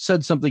Ryan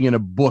said something in a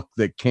book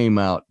that came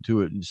out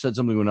said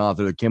something to an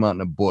author that came out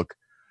in a book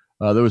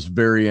that was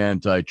very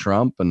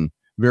anti-Trump and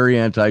very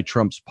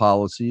anti-Trump's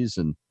policies.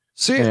 And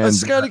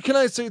Scotty, can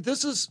I say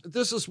this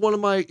is one of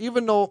my,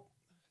 even though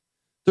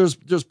there's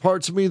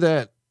parts of me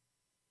that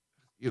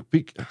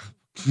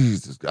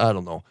Jesus, I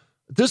don't know.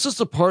 This is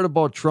the part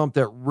about Trump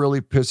that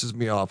really pisses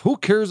me off. Who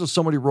cares if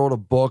somebody wrote a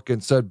book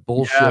and said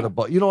bullshit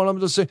about, what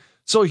I'm just saying?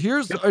 So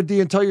here's the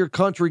entire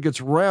country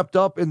gets wrapped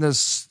up in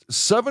this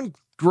 7th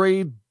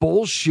grade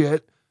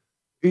bullshit.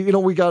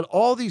 We got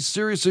all these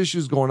serious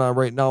issues going on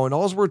right now. And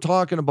all we're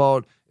talking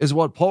about is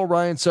what Paul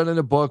Ryan said in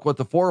a book, what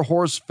the 4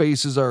 horse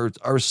faces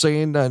are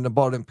saying and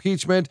about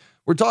impeachment.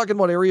 We're talking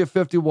about Area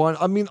 51.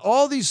 I mean,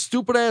 all these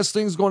stupid ass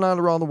things going on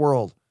around the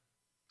world.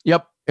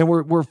 Yep. And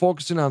we're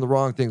focusing on the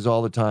wrong things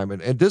all the time.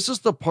 And this is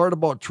the part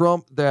about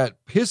Trump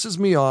that pisses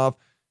me off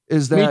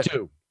is that me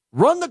too.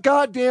 Run the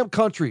goddamn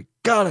country.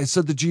 God, I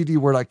said the GD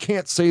word. I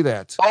can't say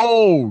that.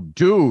 Oh,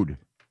 dude.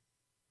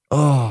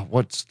 Oh,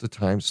 what's the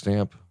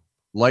timestamp?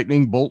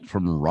 Lightning bolt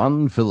from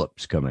Ron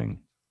Phillips coming.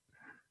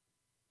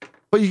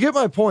 But you get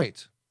my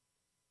point.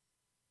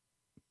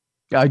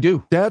 I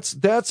do. That's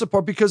the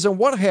part, because then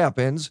what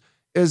happens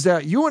is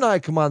that you and I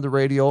come on the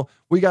radio.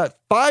 We got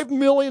 5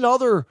 million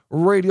other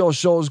radio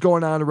shows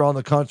going on around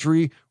the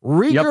country,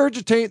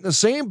 regurgitating the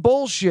same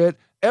bullshit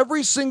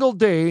every single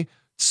day,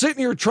 sitting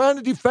here trying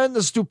to defend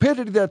the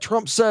stupidity that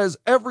Trump says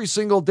every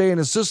single day.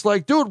 And it's just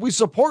like, dude, we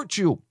support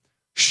you.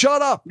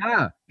 Shut up.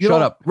 Yeah.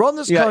 Shut up. Run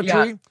this country.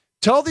 Yeah.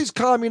 Tell these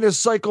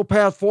communist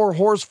psychopath 4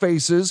 horse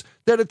faces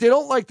that if they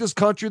don't like this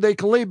country, they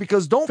can leave.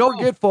 Because don't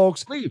forget,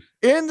 folks,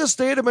 in the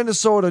state of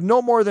Minnesota,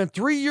 no more than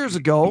 3 years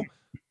ago,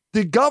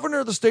 the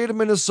governor of the state of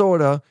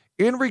Minnesota,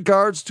 in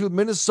regards to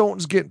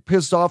Minnesotans getting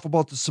pissed off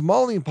about the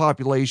Somalian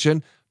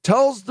population,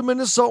 tells the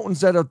Minnesotans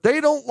that if they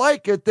don't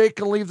like it, they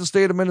can leave the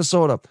state of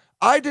Minnesota.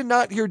 I did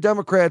not hear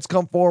Democrats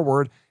come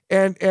forward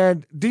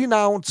and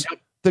denounce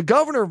the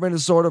governor of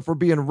Minnesota for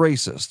being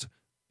racist,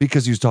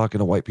 because he's talking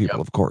to white people,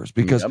 of course,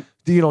 because,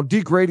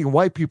 degrading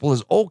white people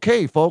is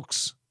okay,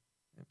 folks.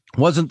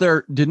 Didn't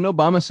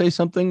Obama say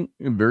something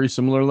very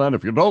similar to that?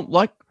 If you don't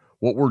like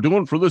what we're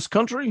doing for this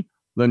country,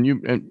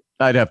 then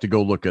I'd have to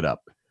go look it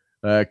up.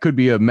 It could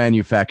be a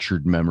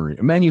manufactured memory,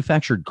 a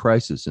manufactured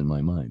crisis in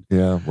my mind.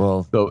 Yeah,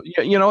 well. So,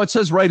 it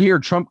says right here,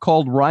 Trump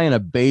called Ryan a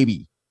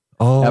baby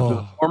after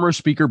the former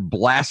speaker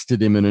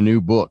blasted him in a new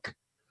book.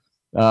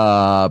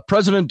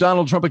 President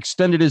Donald Trump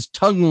extended his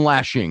tongue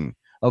lashing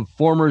of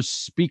former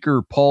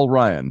Speaker Paul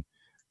Ryan,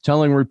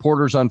 telling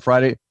reporters on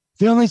Friday,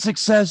 the only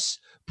success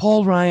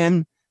Paul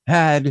Ryan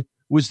had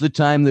was the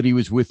time that he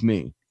was with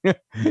me.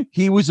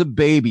 He was a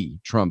baby,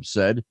 Trump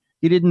said.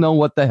 He didn't know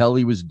what the hell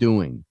he was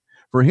doing.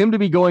 For him to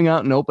be going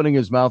out and opening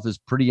his mouth is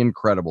pretty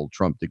incredible,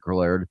 Trump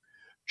declared.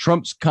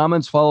 Trump's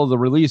comments follow the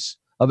release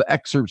of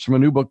excerpts from a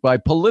new book by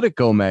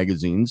Politico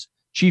magazine's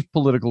chief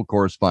political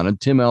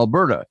correspondent, Tim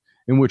Alberta,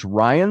 in which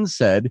Ryan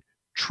said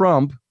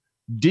Trump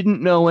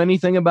didn't know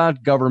anything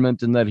about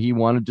government and that he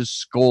wanted to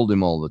scold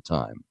him all the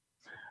time.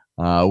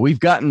 We've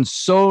gotten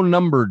so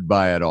numbed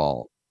by it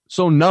all,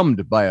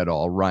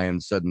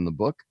 Ryan said in the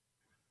book.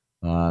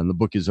 And the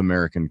book is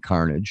American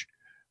Carnage.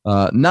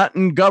 Not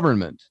in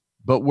government,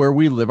 but where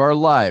we live our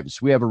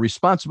lives. We have a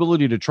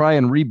responsibility to try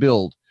and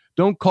rebuild.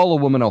 Don't call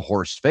a woman a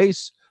horse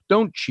face.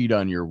 Don't cheat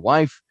on your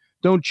wife.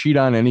 Don't cheat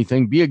on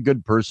anything. Be a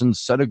good person.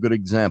 Set a good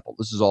example.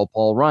 This is all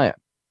Paul Ryan.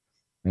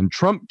 And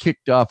Trump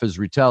kicked off his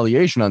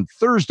retaliation on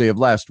Thursday of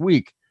last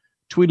week,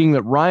 tweeting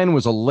that Ryan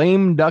was a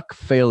lame duck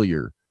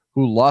failure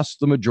who lost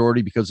the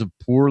majority because of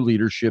poor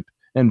leadership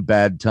and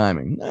bad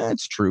timing.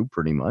 That's true,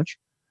 pretty much.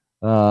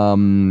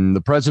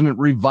 The president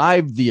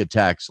revived the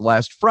attacks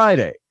last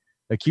Friday,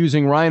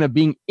 accusing Ryan of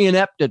being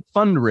inept at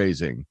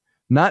fundraising,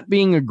 not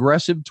being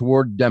aggressive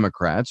toward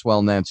Democrats,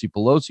 while Nancy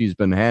Pelosi has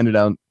been handed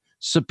out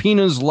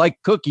subpoenas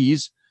like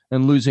cookies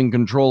and losing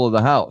control of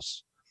the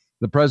House.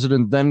 The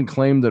president then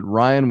claimed that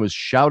Ryan was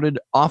shouted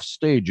off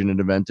stage in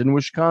an event in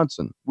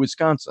Wisconsin.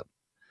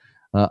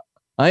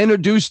 I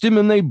introduced him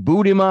and they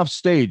booed him off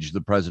stage,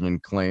 the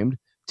president claimed.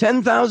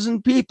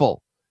 10,000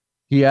 people.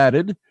 He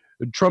added,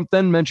 Trump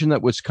then mentioned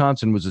that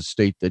Wisconsin was a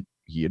state that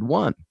he had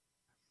won.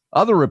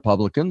 Other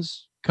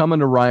Republicans come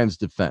into Ryan's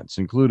defense,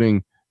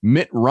 including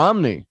Mitt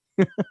Romney.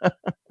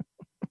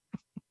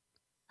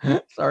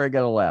 Sorry, I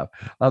got to laugh.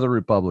 Other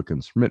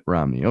Republicans, Mitt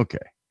Romney, okay,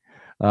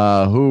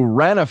 who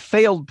ran a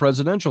failed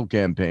presidential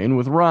campaign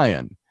with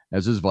Ryan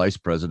as his vice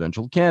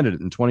presidential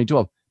candidate in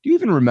 2012. Do you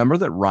even remember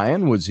that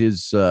Ryan was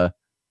his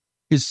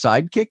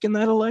sidekick in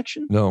that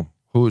election? No.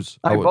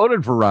 I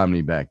voted for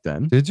Romney back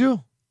then. Did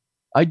you?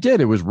 I did.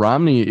 It was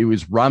Romney. It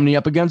was Romney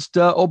up against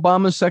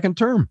Obama's second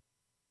term.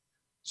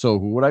 So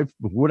who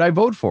would I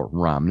vote for?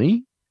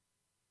 Romney.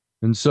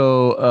 And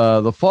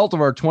so the fault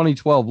of our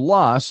 2012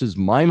 loss is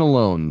mine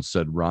alone,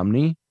 said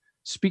Romney.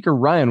 Speaker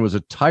Ryan was a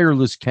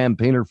tireless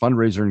campaigner,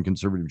 fundraiser, and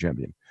conservative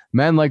champion. A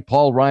man like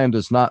Paul Ryan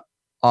does not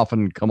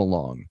often come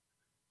along,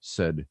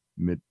 said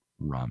Mitt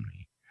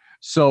Romney.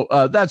 So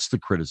that's the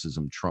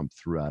criticism Trump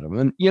threw at him.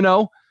 And, you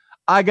know,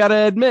 I got to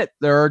admit,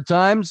 there are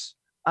times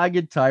I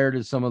get tired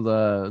of some of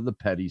the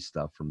petty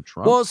stuff from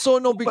Trump. Well, so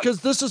no,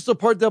 because this is the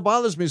part that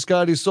bothers me,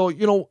 Scotty. So,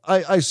 you know,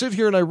 I sit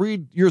here and I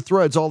read your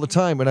threads all the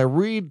time and I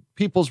read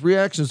people's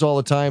reactions all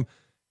the time.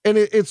 And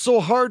it's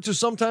so hard to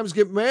sometimes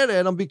get mad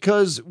at him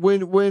because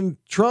when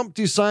Trump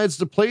decides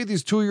to play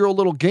these 2-year-old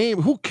little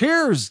game, who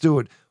cares,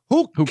 dude?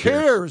 Who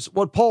cares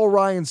what Paul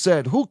Ryan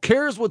said? Who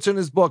cares what's in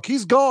his book?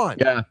 He's gone.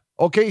 Yeah.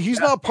 Okay. He's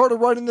not part of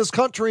running this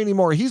country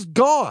anymore. He's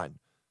gone.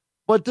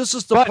 But this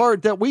is the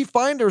part that we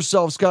find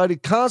ourselves, Scotty,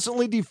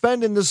 constantly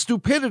defending the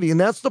stupidity. And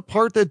that's the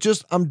part that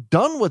just, I'm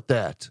done with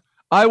that.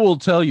 I will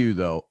tell you,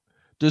 though,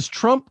 does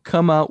Trump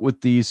come out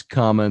with these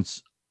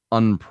comments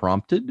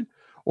unprompted?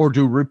 Or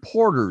do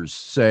reporters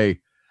say,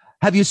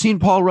 have you seen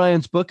Paul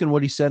Ryan's book and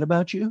what he said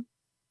about you?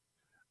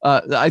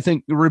 I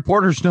think the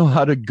reporters know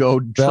how to go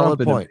Trump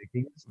into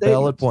making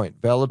Valid point.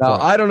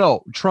 I don't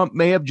know. Trump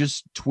may have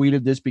just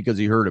tweeted this because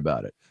he heard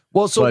about it.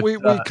 Well, so we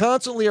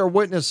constantly are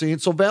witnessing.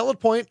 So valid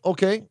point.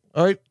 Okay.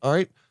 All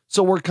right.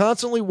 So we're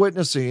constantly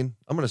witnessing.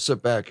 I'm going to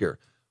sit back here.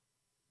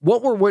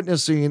 What we're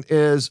witnessing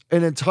is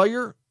an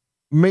entire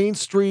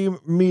mainstream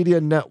media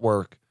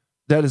network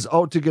that is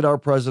out to get our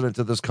president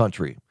of this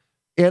country.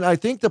 And I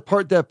think the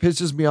part that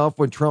pisses me off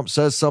when Trump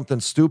says something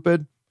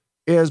stupid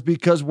is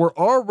because we're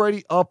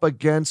already up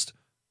against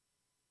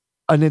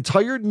an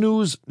entire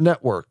news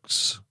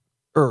networks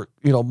or,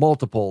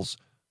 multiples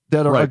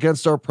that are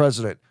against our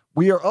president.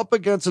 We are up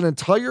against an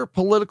entire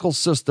political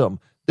system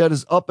that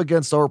is up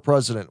against our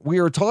president. We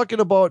are talking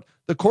about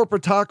the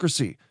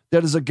corporatocracy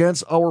that is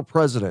against our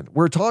president.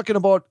 We're talking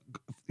about,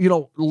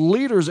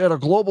 leaders at a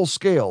global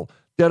scale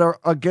that are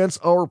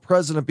against our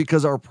president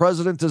because our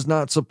president does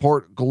not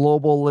support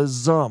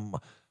globalism.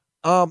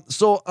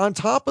 So on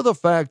top of the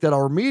fact that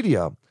our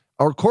media,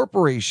 our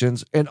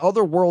corporations, and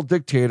other world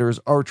dictators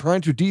are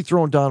trying to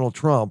dethrone Donald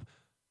Trump,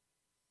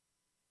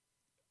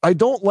 I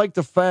don't like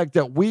the fact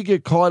that we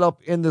get caught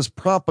up in this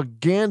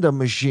propaganda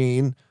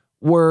machine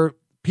where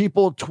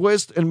people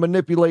twist and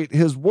manipulate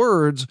his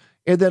words,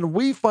 and then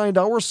we find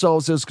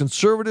ourselves as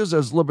conservatives,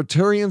 as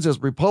libertarians,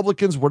 as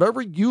Republicans,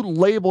 whatever you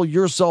label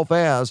yourself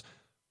as,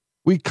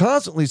 we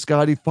constantly,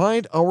 Scotty,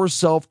 find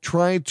ourselves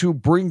trying to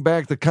bring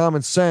back the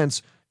common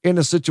sense in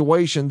a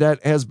situation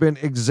that has been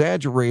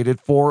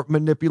exaggerated for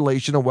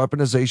manipulation and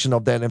weaponization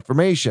of that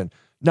information.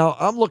 Now,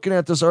 I'm looking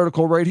at this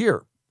article right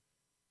here.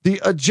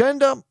 The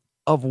agenda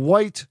of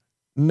white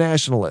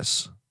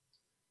nationalists.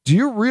 Do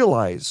you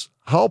realize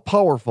how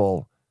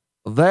powerful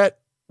that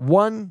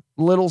one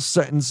little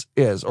sentence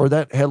is, or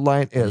that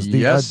headline is?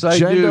 The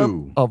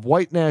agenda of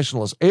white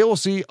nationalists.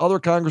 AOC, other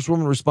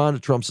congresswomen respond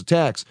to Trump's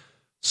attacks.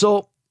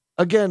 So,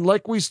 again,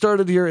 like we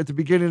started here at the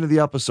beginning of the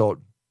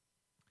episode,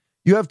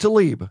 you have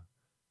Tlaib,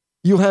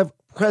 you have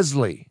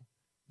Presley,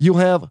 you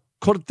have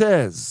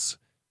Cortez,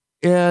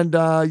 and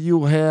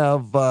you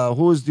have,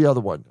 who is the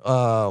other one?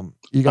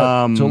 You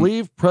got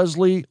Tlaib,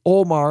 Presley,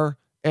 Omar,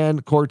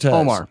 and Cortez.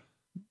 Omar.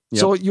 Yep.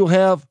 So you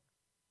have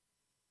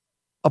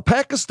a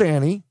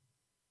Pakistani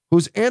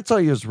who's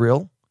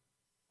anti-Israel,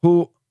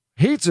 who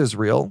hates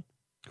Israel,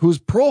 who's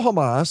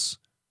pro-Hamas,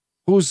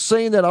 who's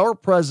saying that our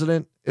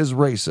president is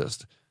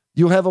racist.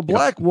 You have a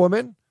black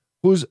woman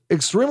who's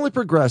extremely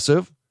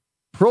progressive,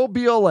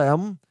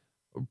 pro-BLM,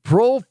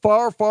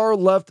 pro-far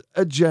left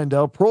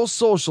agenda,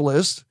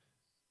 pro-socialist,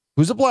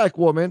 who's a black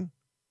woman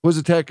who's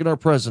attacking our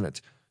president.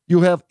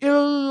 You have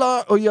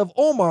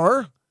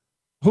Omar,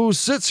 who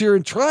sits here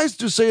and tries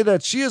to say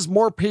that she is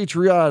more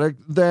patriotic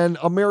than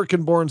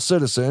American-born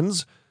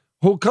citizens,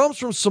 who comes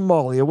from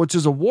Somalia, which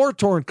is a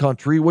war-torn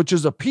country, which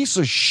is a piece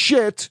of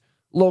shit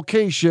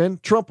location.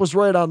 Trump was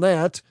right on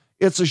that.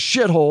 It's a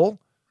shithole.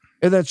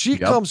 And then she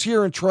comes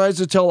here and tries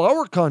to tell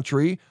our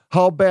country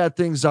how bad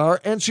things are,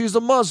 and she's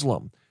a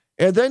Muslim.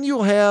 And then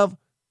you have,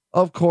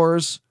 of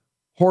course,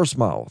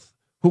 Horsemouth,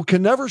 who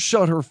can never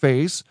shut her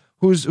face,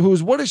 who's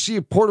what is she,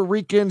 Puerto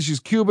Rican, she's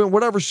Cuban,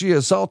 whatever she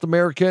is, South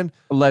American.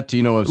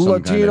 Latino of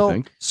some kind, I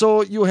think.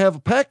 So you have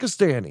a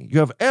Pakistani, you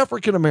have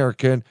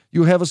African-American,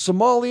 you have a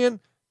Somalian,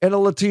 and a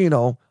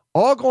Latino,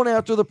 all going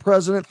after the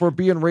president for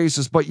being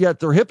racist, but yet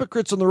they're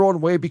hypocrites in their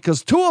own way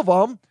because two of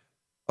them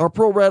are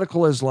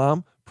pro-radical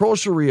Islam,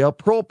 pro-Sharia,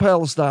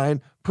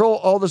 pro-Palestine, pro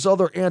all this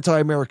other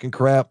anti-American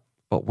crap.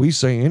 But we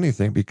say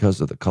anything because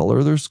of the color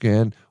of their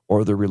skin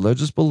or their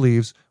religious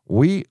beliefs,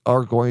 we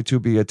are going to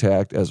be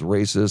attacked as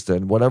racist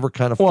and whatever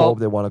kind of phobe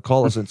they want to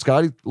call us. And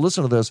Scotty,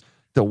 listen to this.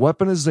 The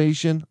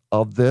weaponization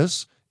of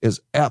this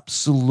is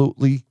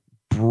absolutely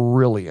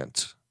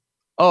brilliant.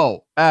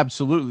 Oh,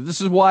 absolutely. This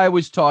is why I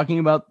was talking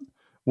about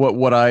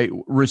what I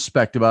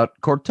respect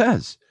about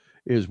Cortez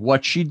is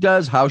what she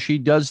does, how she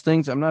does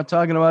things. I'm not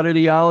talking about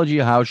ideology,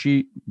 how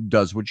she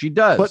does what she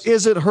does. But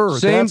is it her?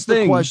 Same That's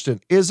thing. The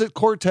question. Is it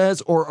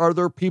Cortez, or are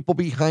there people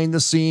behind the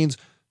scenes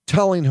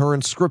telling her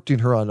and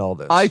scripting her on all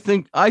this? I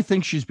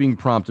think she's being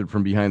prompted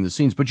from behind the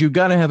scenes, but you've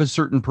got to have a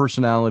certain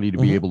personality to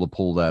be able to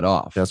pull that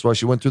off. That's why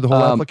she went through the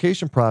whole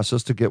application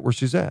process to get where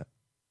she's at.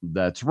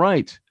 That's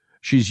right.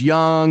 She's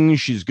young.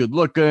 She's good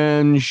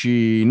looking.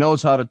 She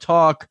knows how to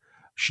talk.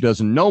 She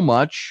doesn't know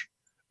much.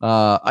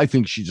 I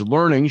think she's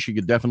learning. She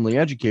could definitely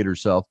educate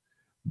herself.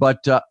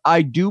 But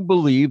I do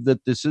believe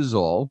that this is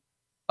all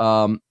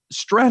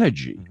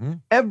strategy. Mm-hmm.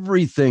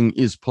 Everything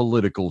is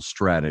political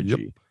strategy.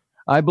 Yep.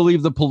 I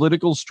believe the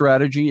political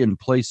strategy in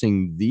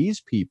placing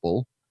these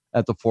people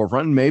at the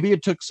forefront, and maybe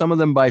it took some of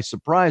them by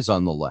surprise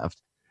on the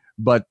left,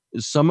 but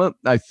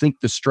I think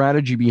the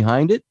strategy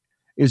behind it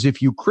is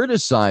if you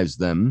criticize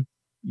them,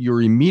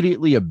 you're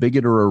immediately a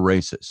bigot or a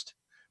racist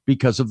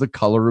because of the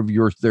color of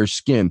their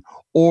skin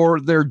or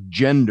their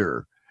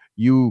gender.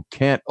 You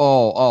can't,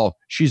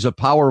 she's a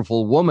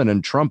powerful woman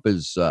and Trump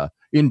is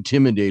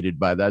intimidated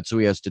by that, so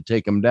he has to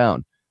take him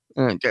down.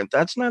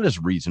 That's not his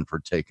reason for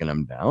taking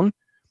him down.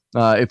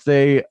 If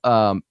they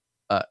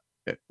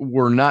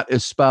were not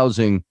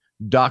espousing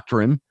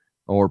doctrine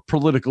or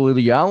political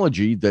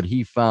ideology that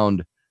he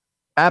found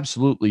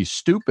absolutely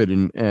stupid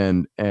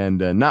and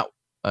not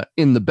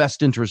in the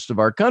best interest of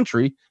our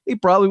country, he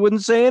probably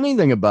wouldn't say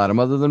anything about them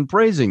other than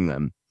praising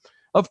them.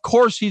 Of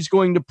course, he's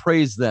going to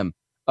praise them,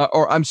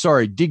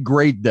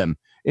 degrade them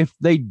if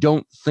they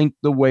don't think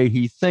the way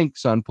he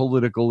thinks on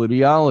political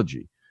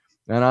ideology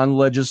and on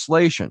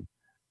legislation.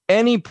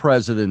 Any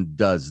president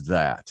does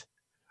that.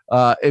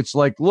 It's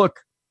like, look,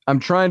 I'm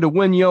trying to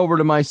win you over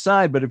to my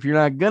side, but if you're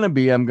not going to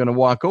be, I'm going to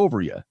walk over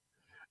you.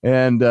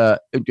 And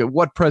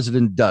what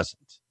president doesn't?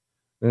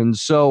 And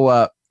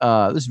so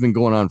this has been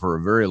going on for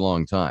a very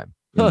long time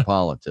in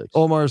politics.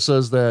 Omar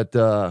says that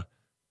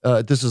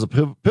this is a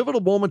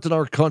pivotal moment in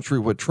our country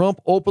with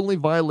Trump openly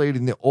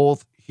violating the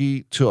oath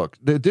he took.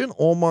 Didn't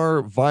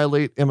Omar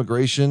violate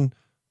immigration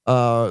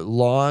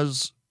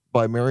laws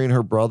by marrying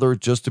her brother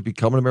just to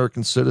become an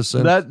American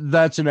citizen?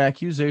 That's an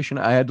accusation.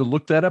 I had to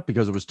look that up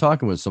because I was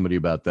talking with somebody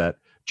about that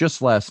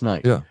just last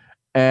night. Yeah.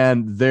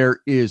 And there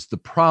is the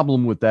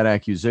problem with that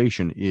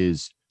accusation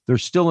is they're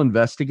still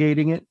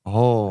investigating it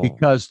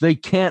because they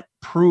can't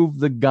prove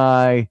the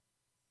guy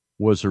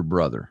was her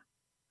brother.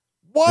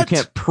 What?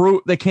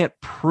 They can't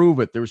prove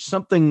it. There was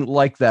something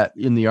like that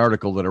in the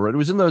article that I read. It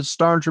was in the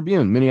Star and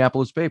Tribune,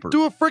 Minneapolis paper.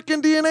 Do a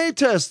freaking DNA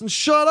test and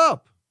shut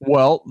up.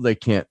 Well, they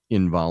can't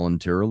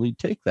involuntarily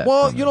take that.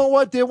 Well, you know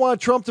what? They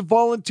want Trump to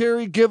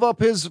voluntarily give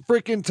up his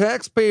freaking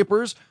tax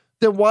papers.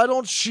 Then why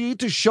don't she,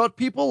 to shut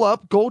people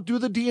up, go do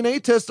the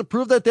DNA test to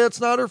prove that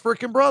that's not her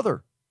freaking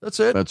brother? That's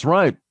it. That's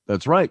right.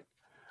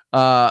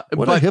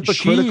 What a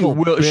hypocritical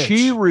bitch.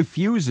 She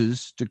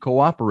refuses to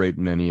cooperate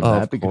in any of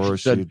that because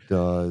she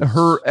does.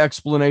 Her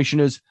explanation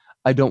is,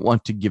 I don't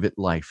want to give it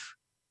life.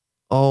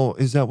 Oh,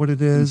 is that what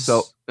it is? And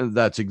so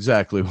that's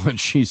exactly what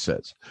she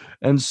says.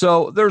 And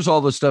so there's all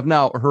this stuff.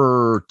 Now,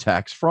 her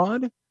tax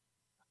fraud,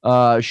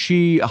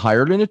 she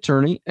hired an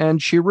attorney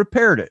and she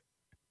repaired it.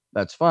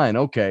 That's fine.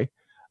 Okay.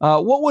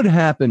 What would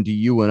happen to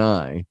you and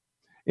I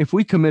if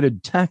we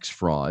committed tax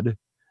fraud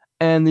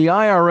and the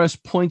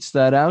IRS points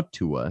that out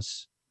to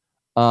us?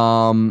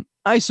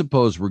 I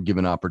suppose we're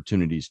given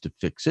opportunities to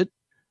fix it,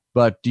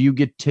 but do you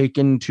get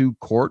taken to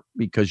court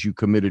because you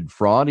committed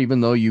fraud,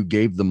 even though you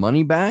gave the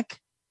money back?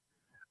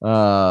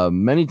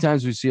 Many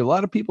times we see a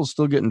lot of people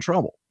still get in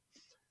trouble.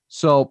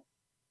 So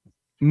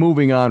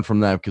moving on from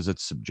that, because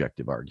it's a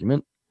subjective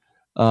argument,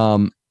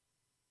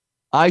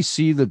 I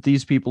see that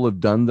these people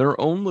have done their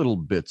own little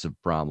bits of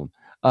problem.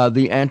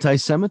 The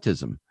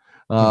anti-Semitism.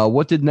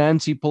 What did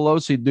Nancy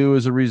Pelosi do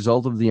as a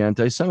result of the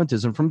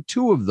anti-Semitism from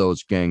two of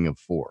those gang of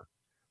four?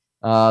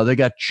 They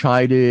got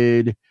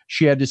chided.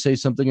 She had to say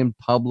something in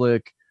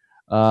public.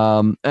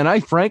 And I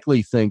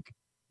frankly think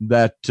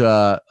that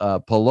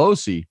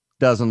Pelosi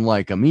doesn't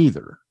like him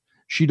either.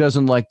 She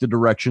doesn't like the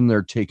direction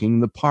they're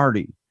taking the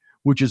party,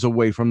 which is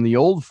away from the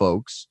old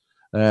folks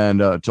and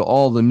to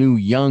all the new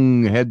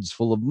young heads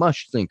full of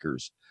mush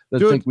thinkers that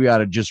think we ought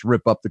to just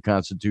rip up the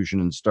Constitution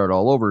and start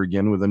all over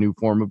again with a new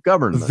form of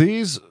government.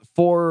 These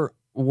 4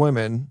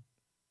 women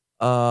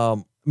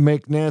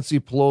make Nancy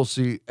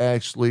Pelosi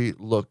actually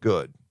look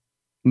good.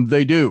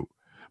 They do.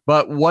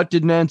 But what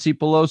did Nancy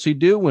Pelosi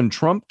do when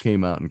Trump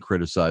came out and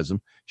criticized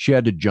him? She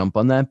had to jump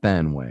on that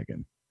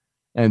bandwagon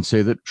and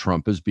say that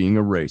Trump is being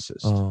a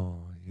racist.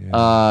 Oh,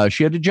 yeah.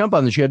 She had to jump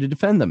on them. She had to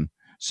defend them.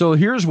 So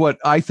here's what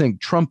I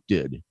think Trump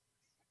did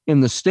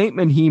in the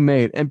statement he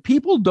made. And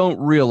people don't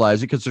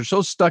realize it because they're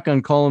so stuck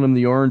on calling him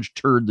the orange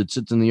turd that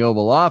sits in the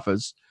Oval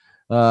Office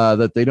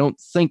that they don't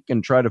think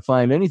and try to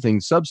find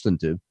anything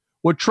substantive.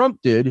 What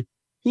Trump did,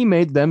 he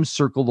made them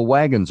circle the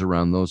wagons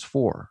around those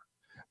 4.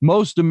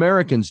 Most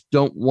Americans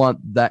don't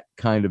want that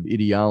kind of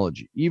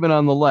ideology, even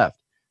on the left.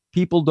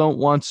 People don't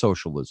want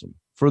socialism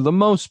for the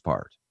most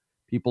part.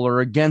 People are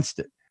against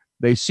it.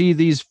 They see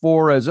these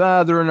 4 as,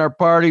 they're in our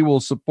party, we'll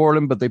support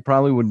them, but they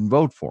probably wouldn't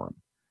vote for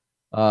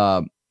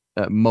them.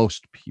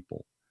 Most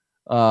people.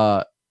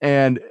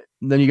 And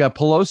then you got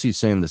Pelosi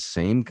saying the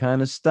same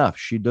kind of stuff.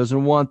 She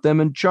doesn't want them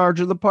in charge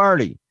of the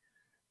party.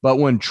 But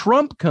when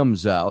Trump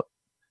comes out,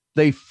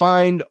 they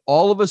find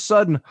all of a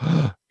sudden,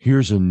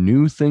 here's a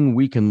new thing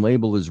we can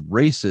label as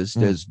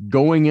racist as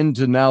going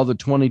into now the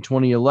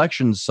 2020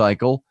 election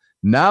cycle.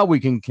 Now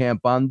we can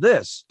camp on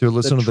this. Dude,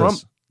 listen to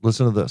this.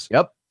 Listen to this.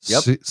 Yep.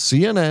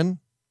 CNN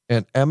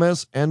and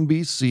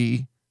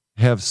MSNBC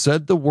have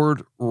said the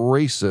word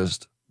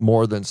racist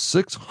more than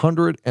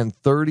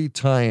 630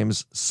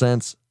 times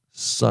since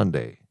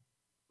Sunday.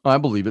 I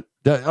believe it.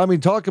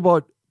 Talk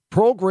about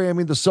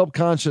programming the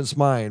subconscious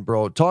mind,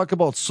 bro. Talk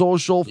about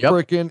social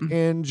freaking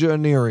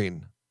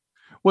engineering.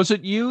 Was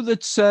it you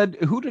that said,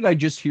 who did I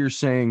just hear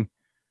saying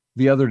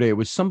the other day? It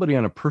was somebody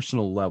on a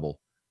personal level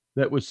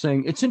that was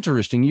saying, it's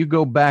interesting. You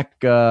go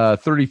back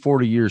 30,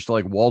 40 years to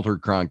like Walter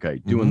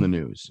Cronkite doing the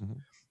news.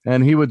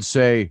 And he would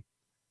say,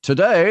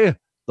 today,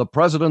 the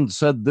president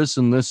said this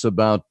and this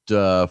about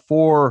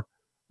 4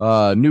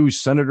 new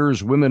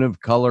senators, women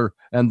of color,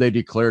 and they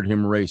declared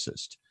him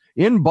racist.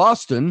 In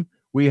Boston,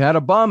 we had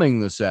a bombing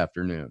this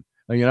afternoon.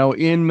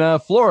 In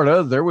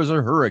Florida, there was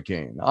a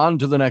hurricane. On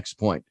to the next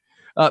point.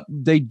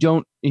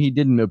 He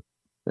didn't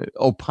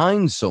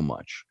opine so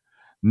much.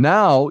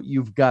 Now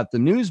you've got the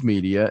news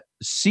media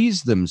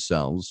sees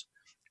themselves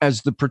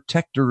as the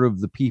protector of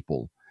the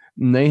people.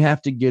 And they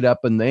have to get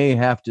up and they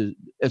have to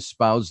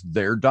espouse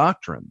their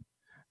doctrine.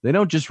 They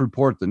don't just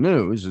report the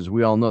news, as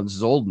we all know. This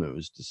is old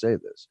news to say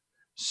this.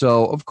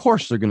 So, of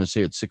course, they're going to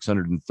say it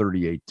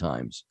 638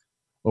 times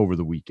over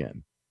the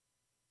weekend.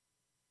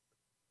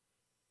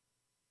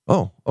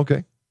 Oh,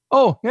 okay.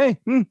 Oh, hey.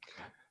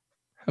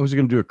 I was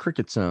going to do a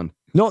cricket sound.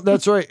 No,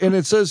 that's right. And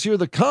it says here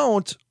the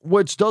count,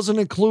 which doesn't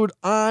include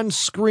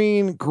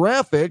on-screen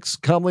graphics,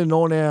 commonly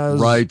known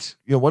as,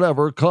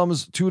 whatever,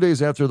 comes 2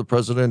 days after the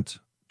President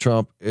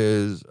Trump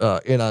is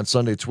in on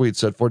Sunday tweet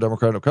said 4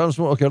 Democratic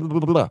congressmen. Okay, blah,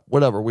 blah, blah,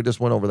 whatever. We just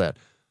went over that.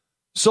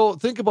 So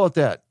think about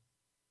that.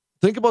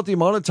 Think about the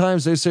amount of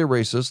times they say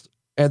racist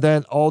and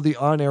then all the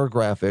on-air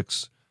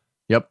graphics.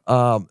 Yep.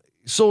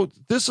 So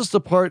this is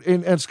the part,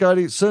 and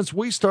Scotty, since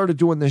we started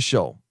doing this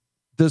show,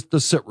 the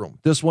sit room,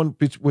 this one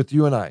with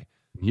you and I.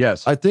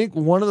 Yes. I think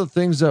one of the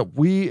things that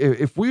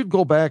if we'd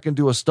go back and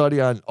do a study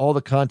on all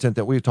the content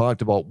that we've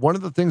talked about, one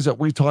of the things that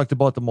we talked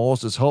about the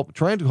most is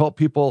trying to help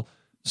people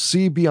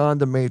see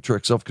beyond the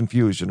matrix of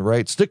confusion,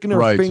 right? Sticking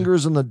their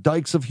fingers in the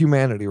dikes of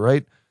humanity,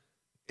 right?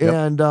 Yep.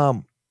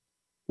 And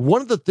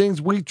one of the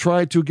things we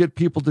try to get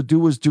people to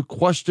do is to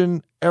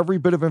question every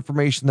bit of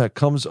information that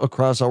comes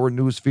across our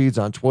news feeds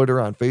on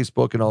Twitter, on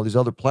Facebook, and all these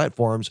other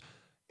platforms,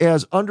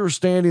 as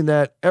understanding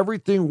that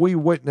everything we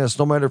witness,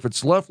 no matter if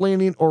it's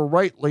left-leaning or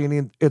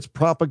right-leaning, it's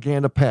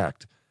propaganda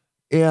packed.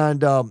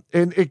 And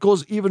it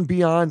goes even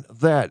beyond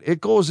that. It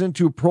goes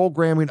into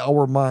programming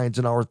our minds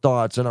and our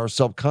thoughts and our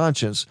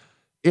subconscious.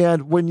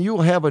 And when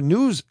you have a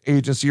news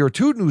agency or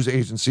 2 news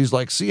agencies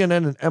like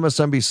CNN and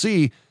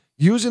MSNBC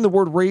using the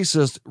word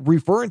racist,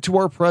 referring to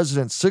our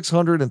president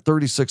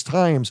 636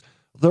 times,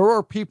 there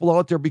are people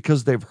out there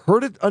because they've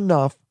heard it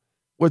enough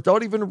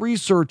without even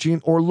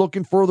researching or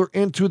looking further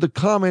into the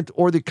comment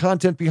or the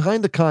content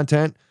behind the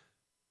content.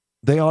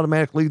 They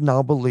automatically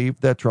now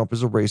believe that Trump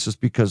is a racist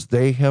because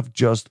they have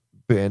just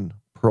been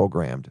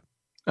programmed.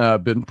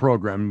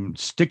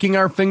 Sticking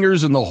our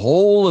fingers in the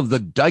hole of the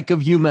dike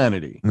of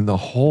humanity. In the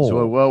hole.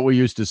 That's what we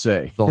used to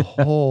say. The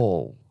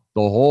hole.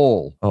 The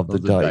hole of the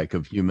dike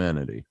of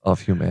humanity.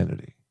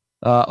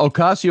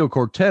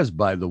 Ocasio-Cortez,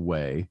 by the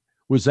way,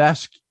 was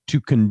asked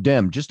to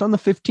condemn just on the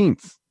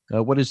 15th.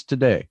 What is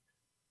today?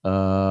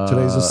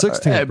 Today's the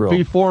 16th, bro.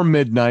 Before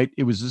midnight,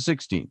 it was the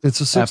 16th. It's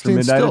the 16th. After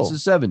midnight, still.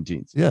 it's the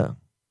 17th. Yeah.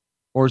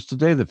 Or is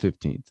today the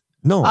 15th?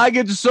 No. I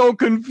get so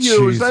confused.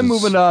 Jesus. I'm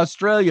moving to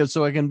Australia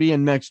so I can be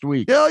in next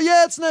week. Hell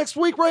yeah, it's next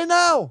week right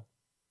now.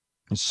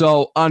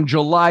 So on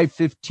July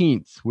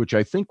 15th, which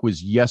I think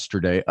was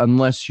yesterday,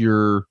 unless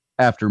you're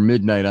after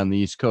midnight on the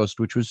East Coast,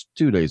 which was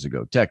 2 days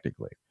ago,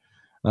 technically,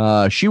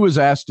 she was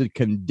asked to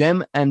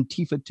condemn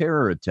Antifa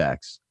terror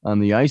attacks on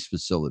the ICE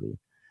facility.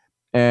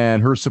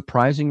 And her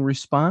surprising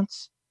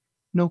response,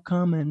 no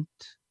comment.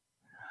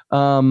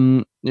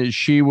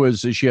 She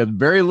had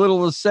very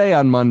little to say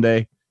on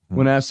Monday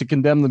when asked to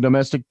condemn the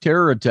domestic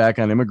terror attack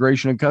on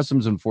Immigration and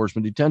Customs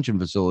Enforcement detention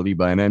facility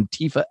by an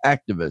Antifa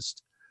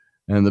activist.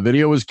 And the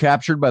video was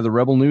captured by the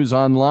Rebel News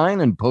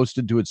Online and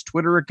posted to its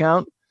Twitter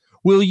account.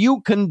 Will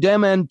you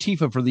condemn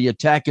Antifa for the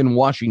attack in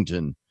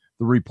Washington?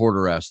 The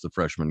reporter asked the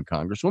freshman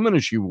congresswoman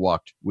as she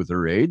walked with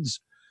her aides.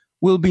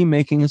 We'll be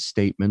making a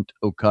statement,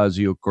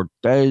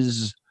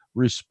 Ocasio-Cortez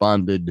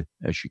responded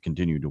as she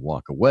continued to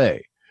walk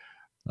away.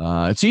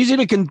 It's easy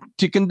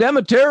to condemn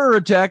a terror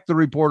attack, the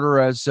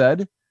reporter has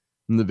said.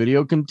 And the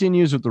video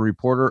continues with the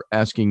reporter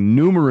asking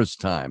numerous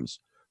times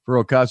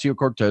for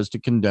Ocasio-Cortez to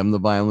condemn the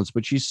violence,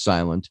 but she's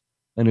silent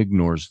and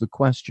ignores the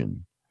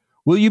question.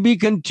 Will you be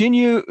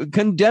condemning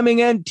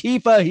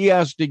Antifa? He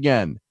asked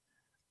again.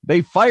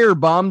 They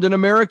firebombed an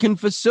American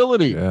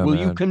facility. Yeah, Will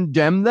you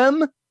condemn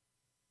them?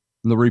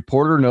 And the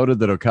reporter noted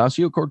that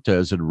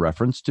Ocasio-Cortez had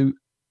referred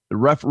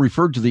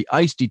to the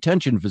ICE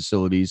detention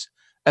facilities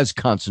as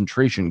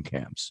concentration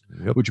camps,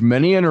 which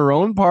many in her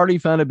own party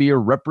found to be a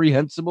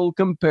reprehensible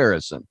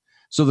comparison.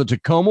 So the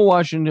Tacoma,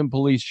 Washington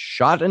police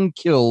shot and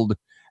killed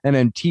an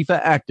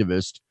Antifa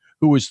activist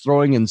who was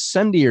throwing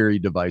incendiary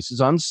devices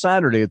on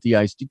Saturday at the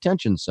ICE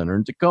detention center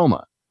in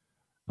Tacoma.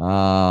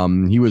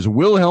 He was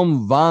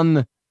Wilhelm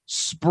von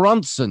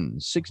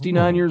Sprunson,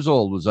 69 years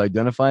old, was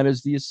identified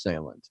as the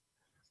assailant.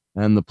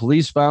 And the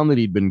police found that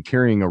he'd been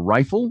carrying a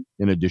rifle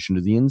in addition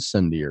to the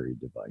incendiary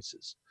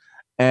devices.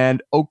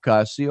 And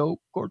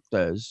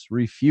Ocasio-Cortez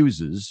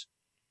refuses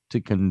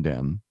to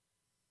condemn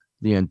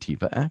the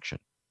Antifa action.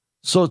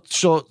 So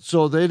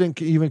they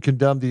didn't even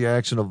condemn the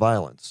action of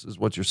violence, is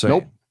what you're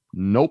saying?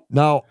 Nope.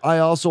 Now, I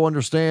also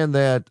understand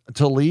that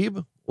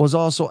Tlaib was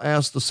also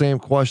asked the same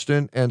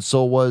question, and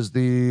so was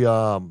the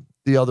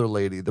other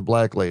lady, the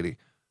black lady.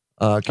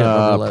 Can't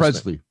remember the last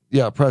Presley. name.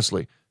 Yeah,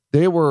 Presley.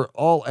 They were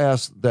all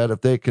asked that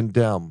if they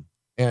condemn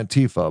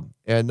Antifa,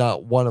 and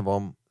not one of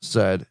them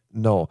said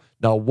no.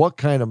 Now, what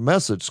kind of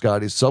message,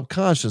 Scotty,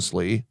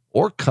 subconsciously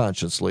or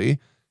consciously,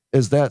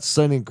 is that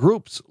sending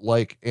groups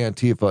like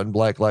Antifa and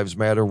Black Lives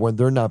Matter when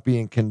they're not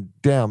being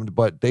condemned,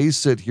 but they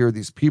sit here,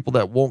 these people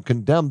that won't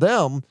condemn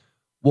them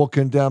will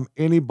condemn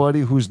anybody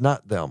who's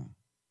not them?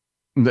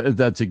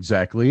 That's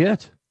exactly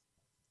it.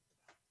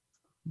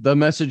 The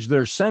message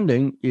they're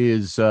sending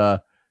is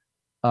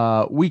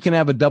we can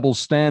have a double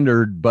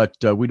standard, but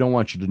we don't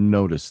want you to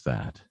notice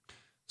that.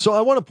 So I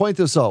want to point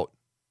this out.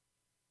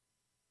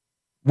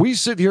 We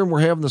sit here and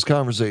we're having this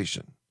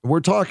conversation.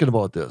 We're talking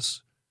about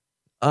this.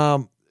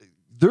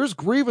 There's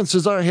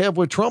grievances I have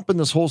with Trump in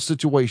this whole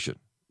situation.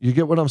 You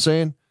get what I'm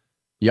saying?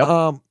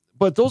 Yep.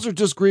 But those are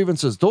just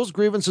grievances. Those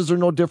grievances are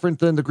no different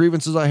than the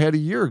grievances I had a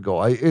year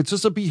ago. It's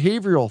just a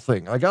behavioral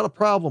thing. I got a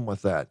problem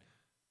with that.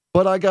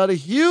 But I got a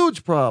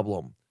huge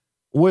problem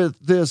with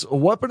this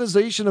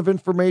weaponization of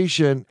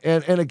information.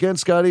 And again,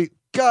 Scotty,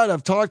 God,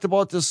 I've talked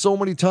about this so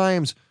many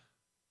times.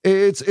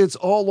 It's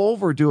all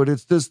over, dude.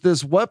 It's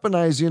this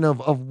weaponizing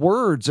of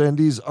words,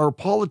 and our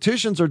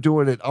politicians are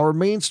doing it. Our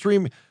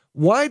mainstream.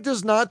 Why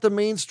does not the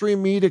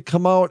mainstream media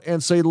come out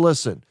and say,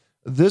 listen,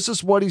 this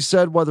is what he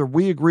said, whether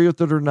we agree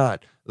with it or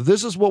not.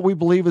 This is what we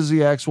believe is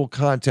the actual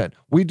content.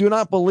 We do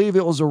not believe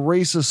it was a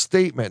racist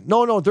statement.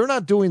 No, they're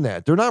not doing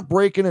that. They're not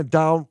breaking it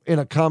down in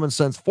a common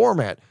sense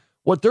format.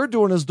 What they're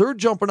doing is they're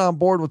jumping on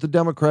board with the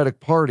Democratic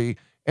Party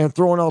and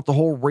throwing out the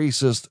whole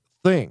racist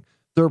thing.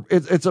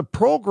 It's a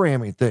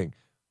programming thing.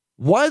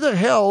 Why the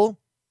hell?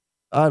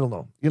 I don't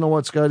know. You know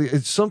what, Scotty?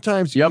 It's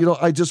sometimes,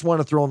 I just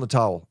want to throw in the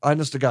towel.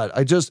 Honest to God.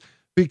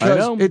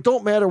 Because it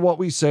don't matter what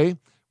we say.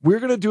 We're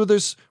going to do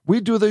this. We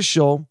do this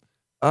show.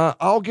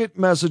 I'll get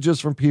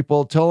messages from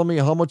people telling me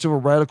how much of a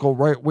radical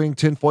right-wing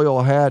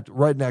tinfoil hat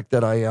redneck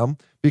that I am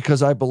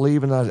because I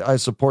believe and I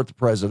support the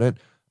president.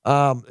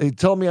 They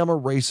tell me I'm a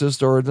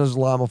racist or an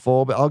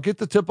Islamophobe. I'll get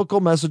the typical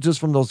messages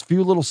from those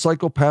few little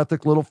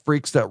psychopathic little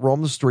freaks that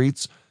roam the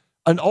streets.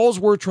 And all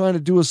we're trying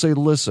to do is say,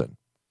 listen,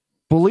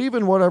 believe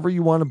in whatever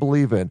you want to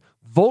believe in.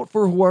 Vote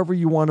for whoever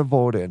you want to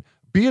vote in.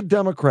 Be a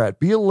Democrat,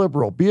 be a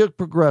liberal, be a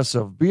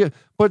progressive,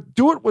 but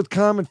do it with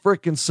common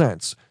freaking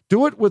sense.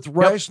 Do it with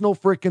rational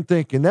freaking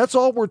thinking. That's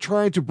all we're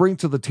trying to bring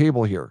to the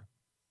table here.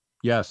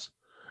 Yes.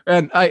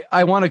 And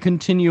I want to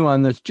continue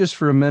on this just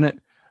for a minute.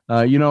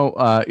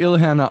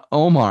 Ilhan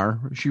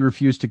Omar, she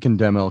refused to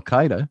condemn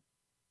Al-Qaeda.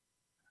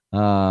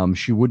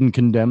 She wouldn't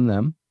condemn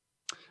them.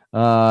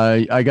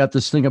 I got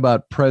this thing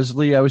about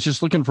Presley. I was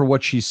just looking for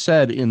what she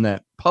said in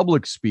that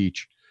public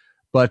speech,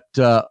 but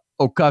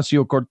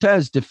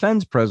Ocasio-Cortez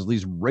defends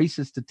Presley's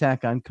racist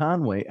attack on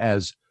Conway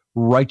as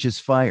righteous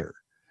fire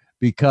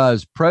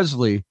because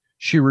Presley,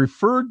 she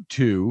referred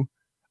to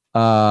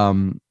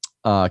Kellyanne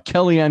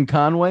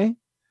Conway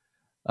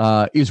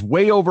is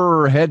way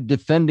over her head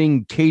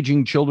defending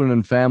caging children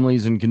and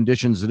families in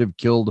conditions that have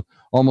killed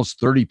almost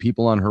 30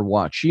 people on her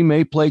watch. She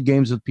may play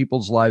games with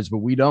people's lives, but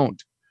we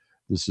don't.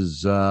 This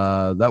is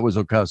that was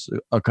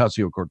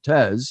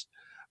Ocasio-Cortez.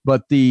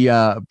 But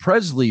the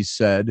Presley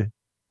said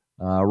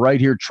right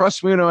here,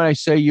 trust me when I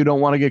say you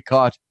don't want to get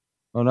caught.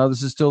 Oh, no,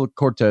 this is still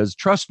Cortez.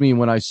 Trust me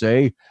when I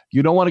say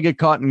you don't want to get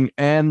caught in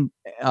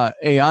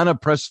Ayanna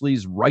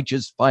Presley's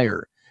righteous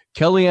fire.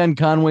 Kellyanne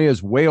Conway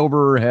is way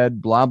over her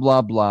head, blah,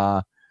 blah,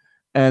 blah.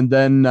 And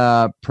then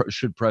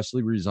should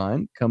Presley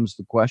resign comes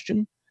the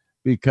question,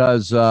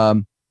 because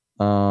what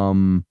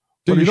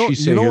did she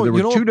say here? There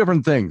were two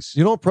different things.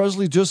 You know what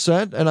Presley just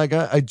said? And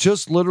I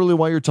just literally,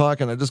 while you're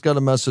talking, I just got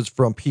a message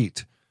from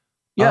Pete.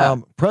 Yeah.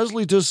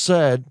 Presley just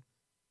said,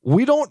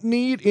 we don't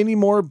need any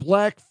more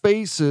black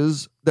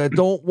faces that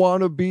don't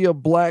want to be a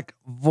black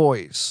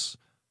voice.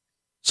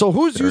 So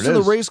who's using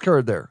the race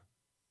card there?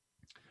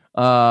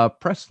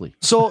 Presley.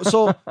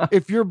 So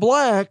if you're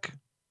black,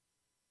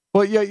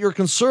 but yet you're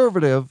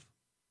conservative,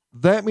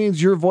 that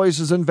means your voice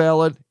is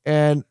invalid,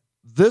 and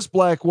this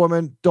black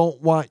woman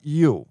don't want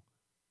you.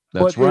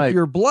 That's but right. If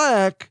you're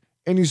black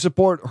and you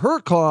support her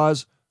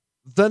cause,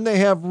 then they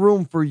have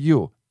room for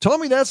you. Tell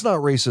me that's not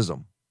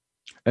racism.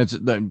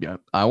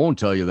 I won't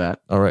tell you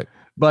that. All right.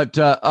 But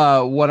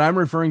what I'm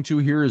referring to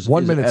here is,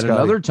 1 minute, at Scotty.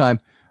 Another time,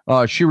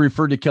 she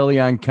referred to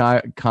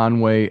Kellyanne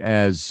Conway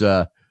as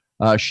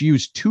she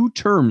used two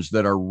terms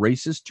that are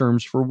racist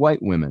terms for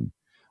white women.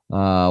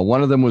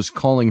 One of them was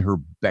calling her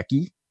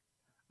Becky.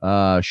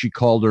 She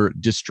called her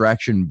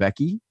Distraction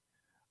Becky.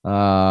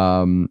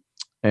 And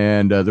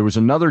there was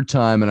another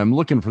time, and I'm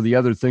looking for the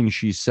other thing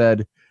she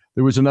said.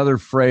 There was another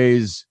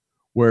phrase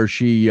where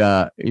she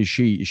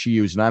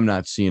used, and I'm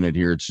not seeing it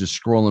here. It's just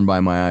scrolling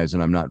by my eyes,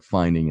 and I'm not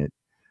finding it.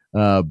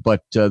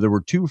 But there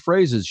were two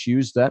phrases she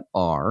used that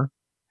are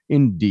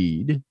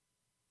indeed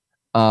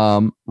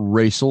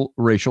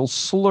racial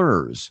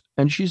slurs,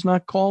 and she's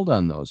not called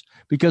on those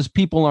because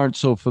people aren't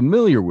so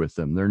familiar with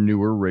them. They're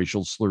newer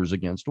racial slurs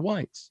against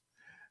whites.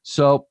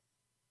 So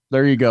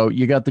there you go.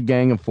 You got the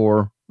gang of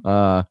four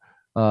decrying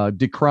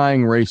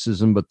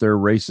racism, but they're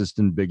racist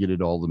and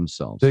bigoted all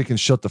themselves. They can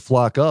shut the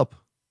flock up.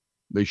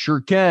 They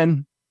sure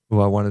can.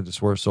 Oh, I wanted to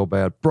swear so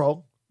bad,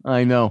 bro.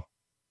 I know.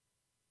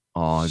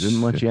 Oh, I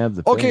didn't let you have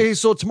the Okay, face.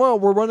 so tomorrow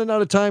we're running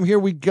out of time here.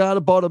 We got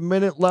about a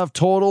minute left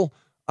total.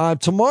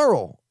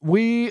 Tomorrow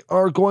we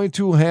are going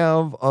to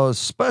have a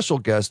special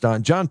guest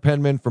on, John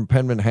Penman from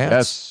Penman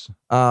Hats.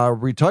 Yes.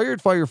 Retired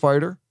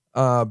firefighter.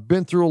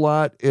 Been through a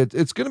lot.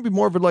 It's going to be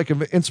more of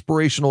an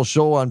inspirational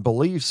show on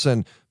beliefs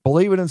and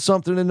believing in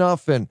something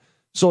enough. And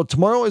so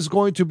tomorrow is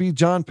going to be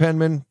John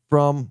Penman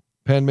from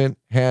Penman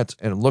Hats,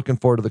 and I'm looking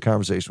forward to the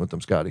conversation with him,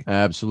 Scotty.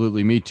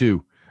 Absolutely, me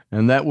too.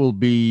 And that will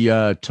be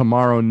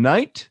tomorrow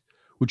night,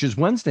 which is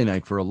Wednesday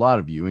night for a lot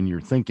of you, and you're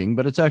thinking,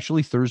 but it's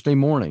actually Thursday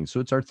morning, so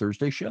it's our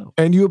Thursday show.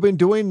 And you've been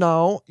doing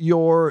now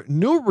your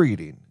new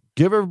reading.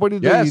 Give everybody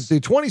the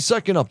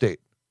 20-second update.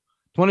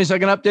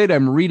 20-second update.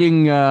 I'm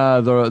reading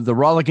the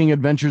Rollicking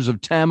Adventures of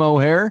Tam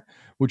O'Hare,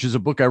 which is a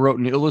book I wrote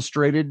and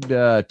illustrated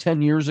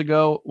 10 years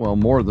ago. Well,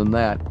 more than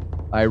that.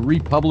 I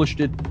republished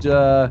it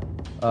 2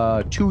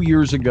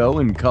 years ago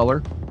in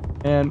color,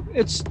 and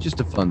it's just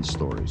a fun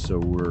story. So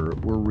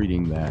we're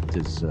reading that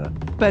as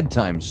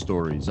bedtime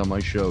stories on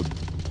my show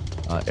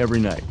every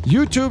night.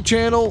 YouTube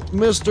channel,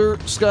 Mr.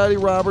 Scotty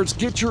Roberts.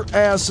 Get your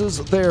asses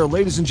there.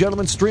 Ladies and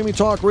gentlemen,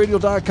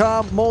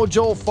 streamingtalkradio.com,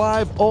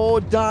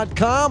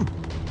 mojo50.com.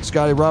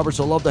 Scotty Roberts,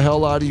 I love the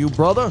hell out of you,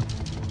 brother.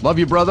 Love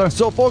you, brother.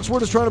 So, folks, we're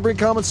just trying to bring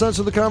common sense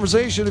to the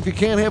conversation. If you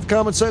can't have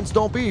common sense,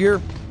 don't be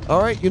here.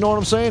 All right? You know what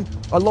I'm saying?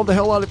 I love the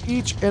hell out of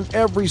each and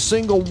every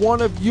single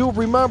one of you.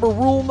 Remember,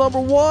 rule number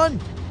 1,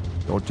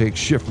 don't take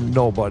shit from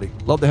nobody.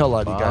 Love the hell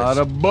out of you guys.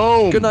 Bada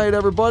boom. Good night,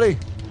 everybody.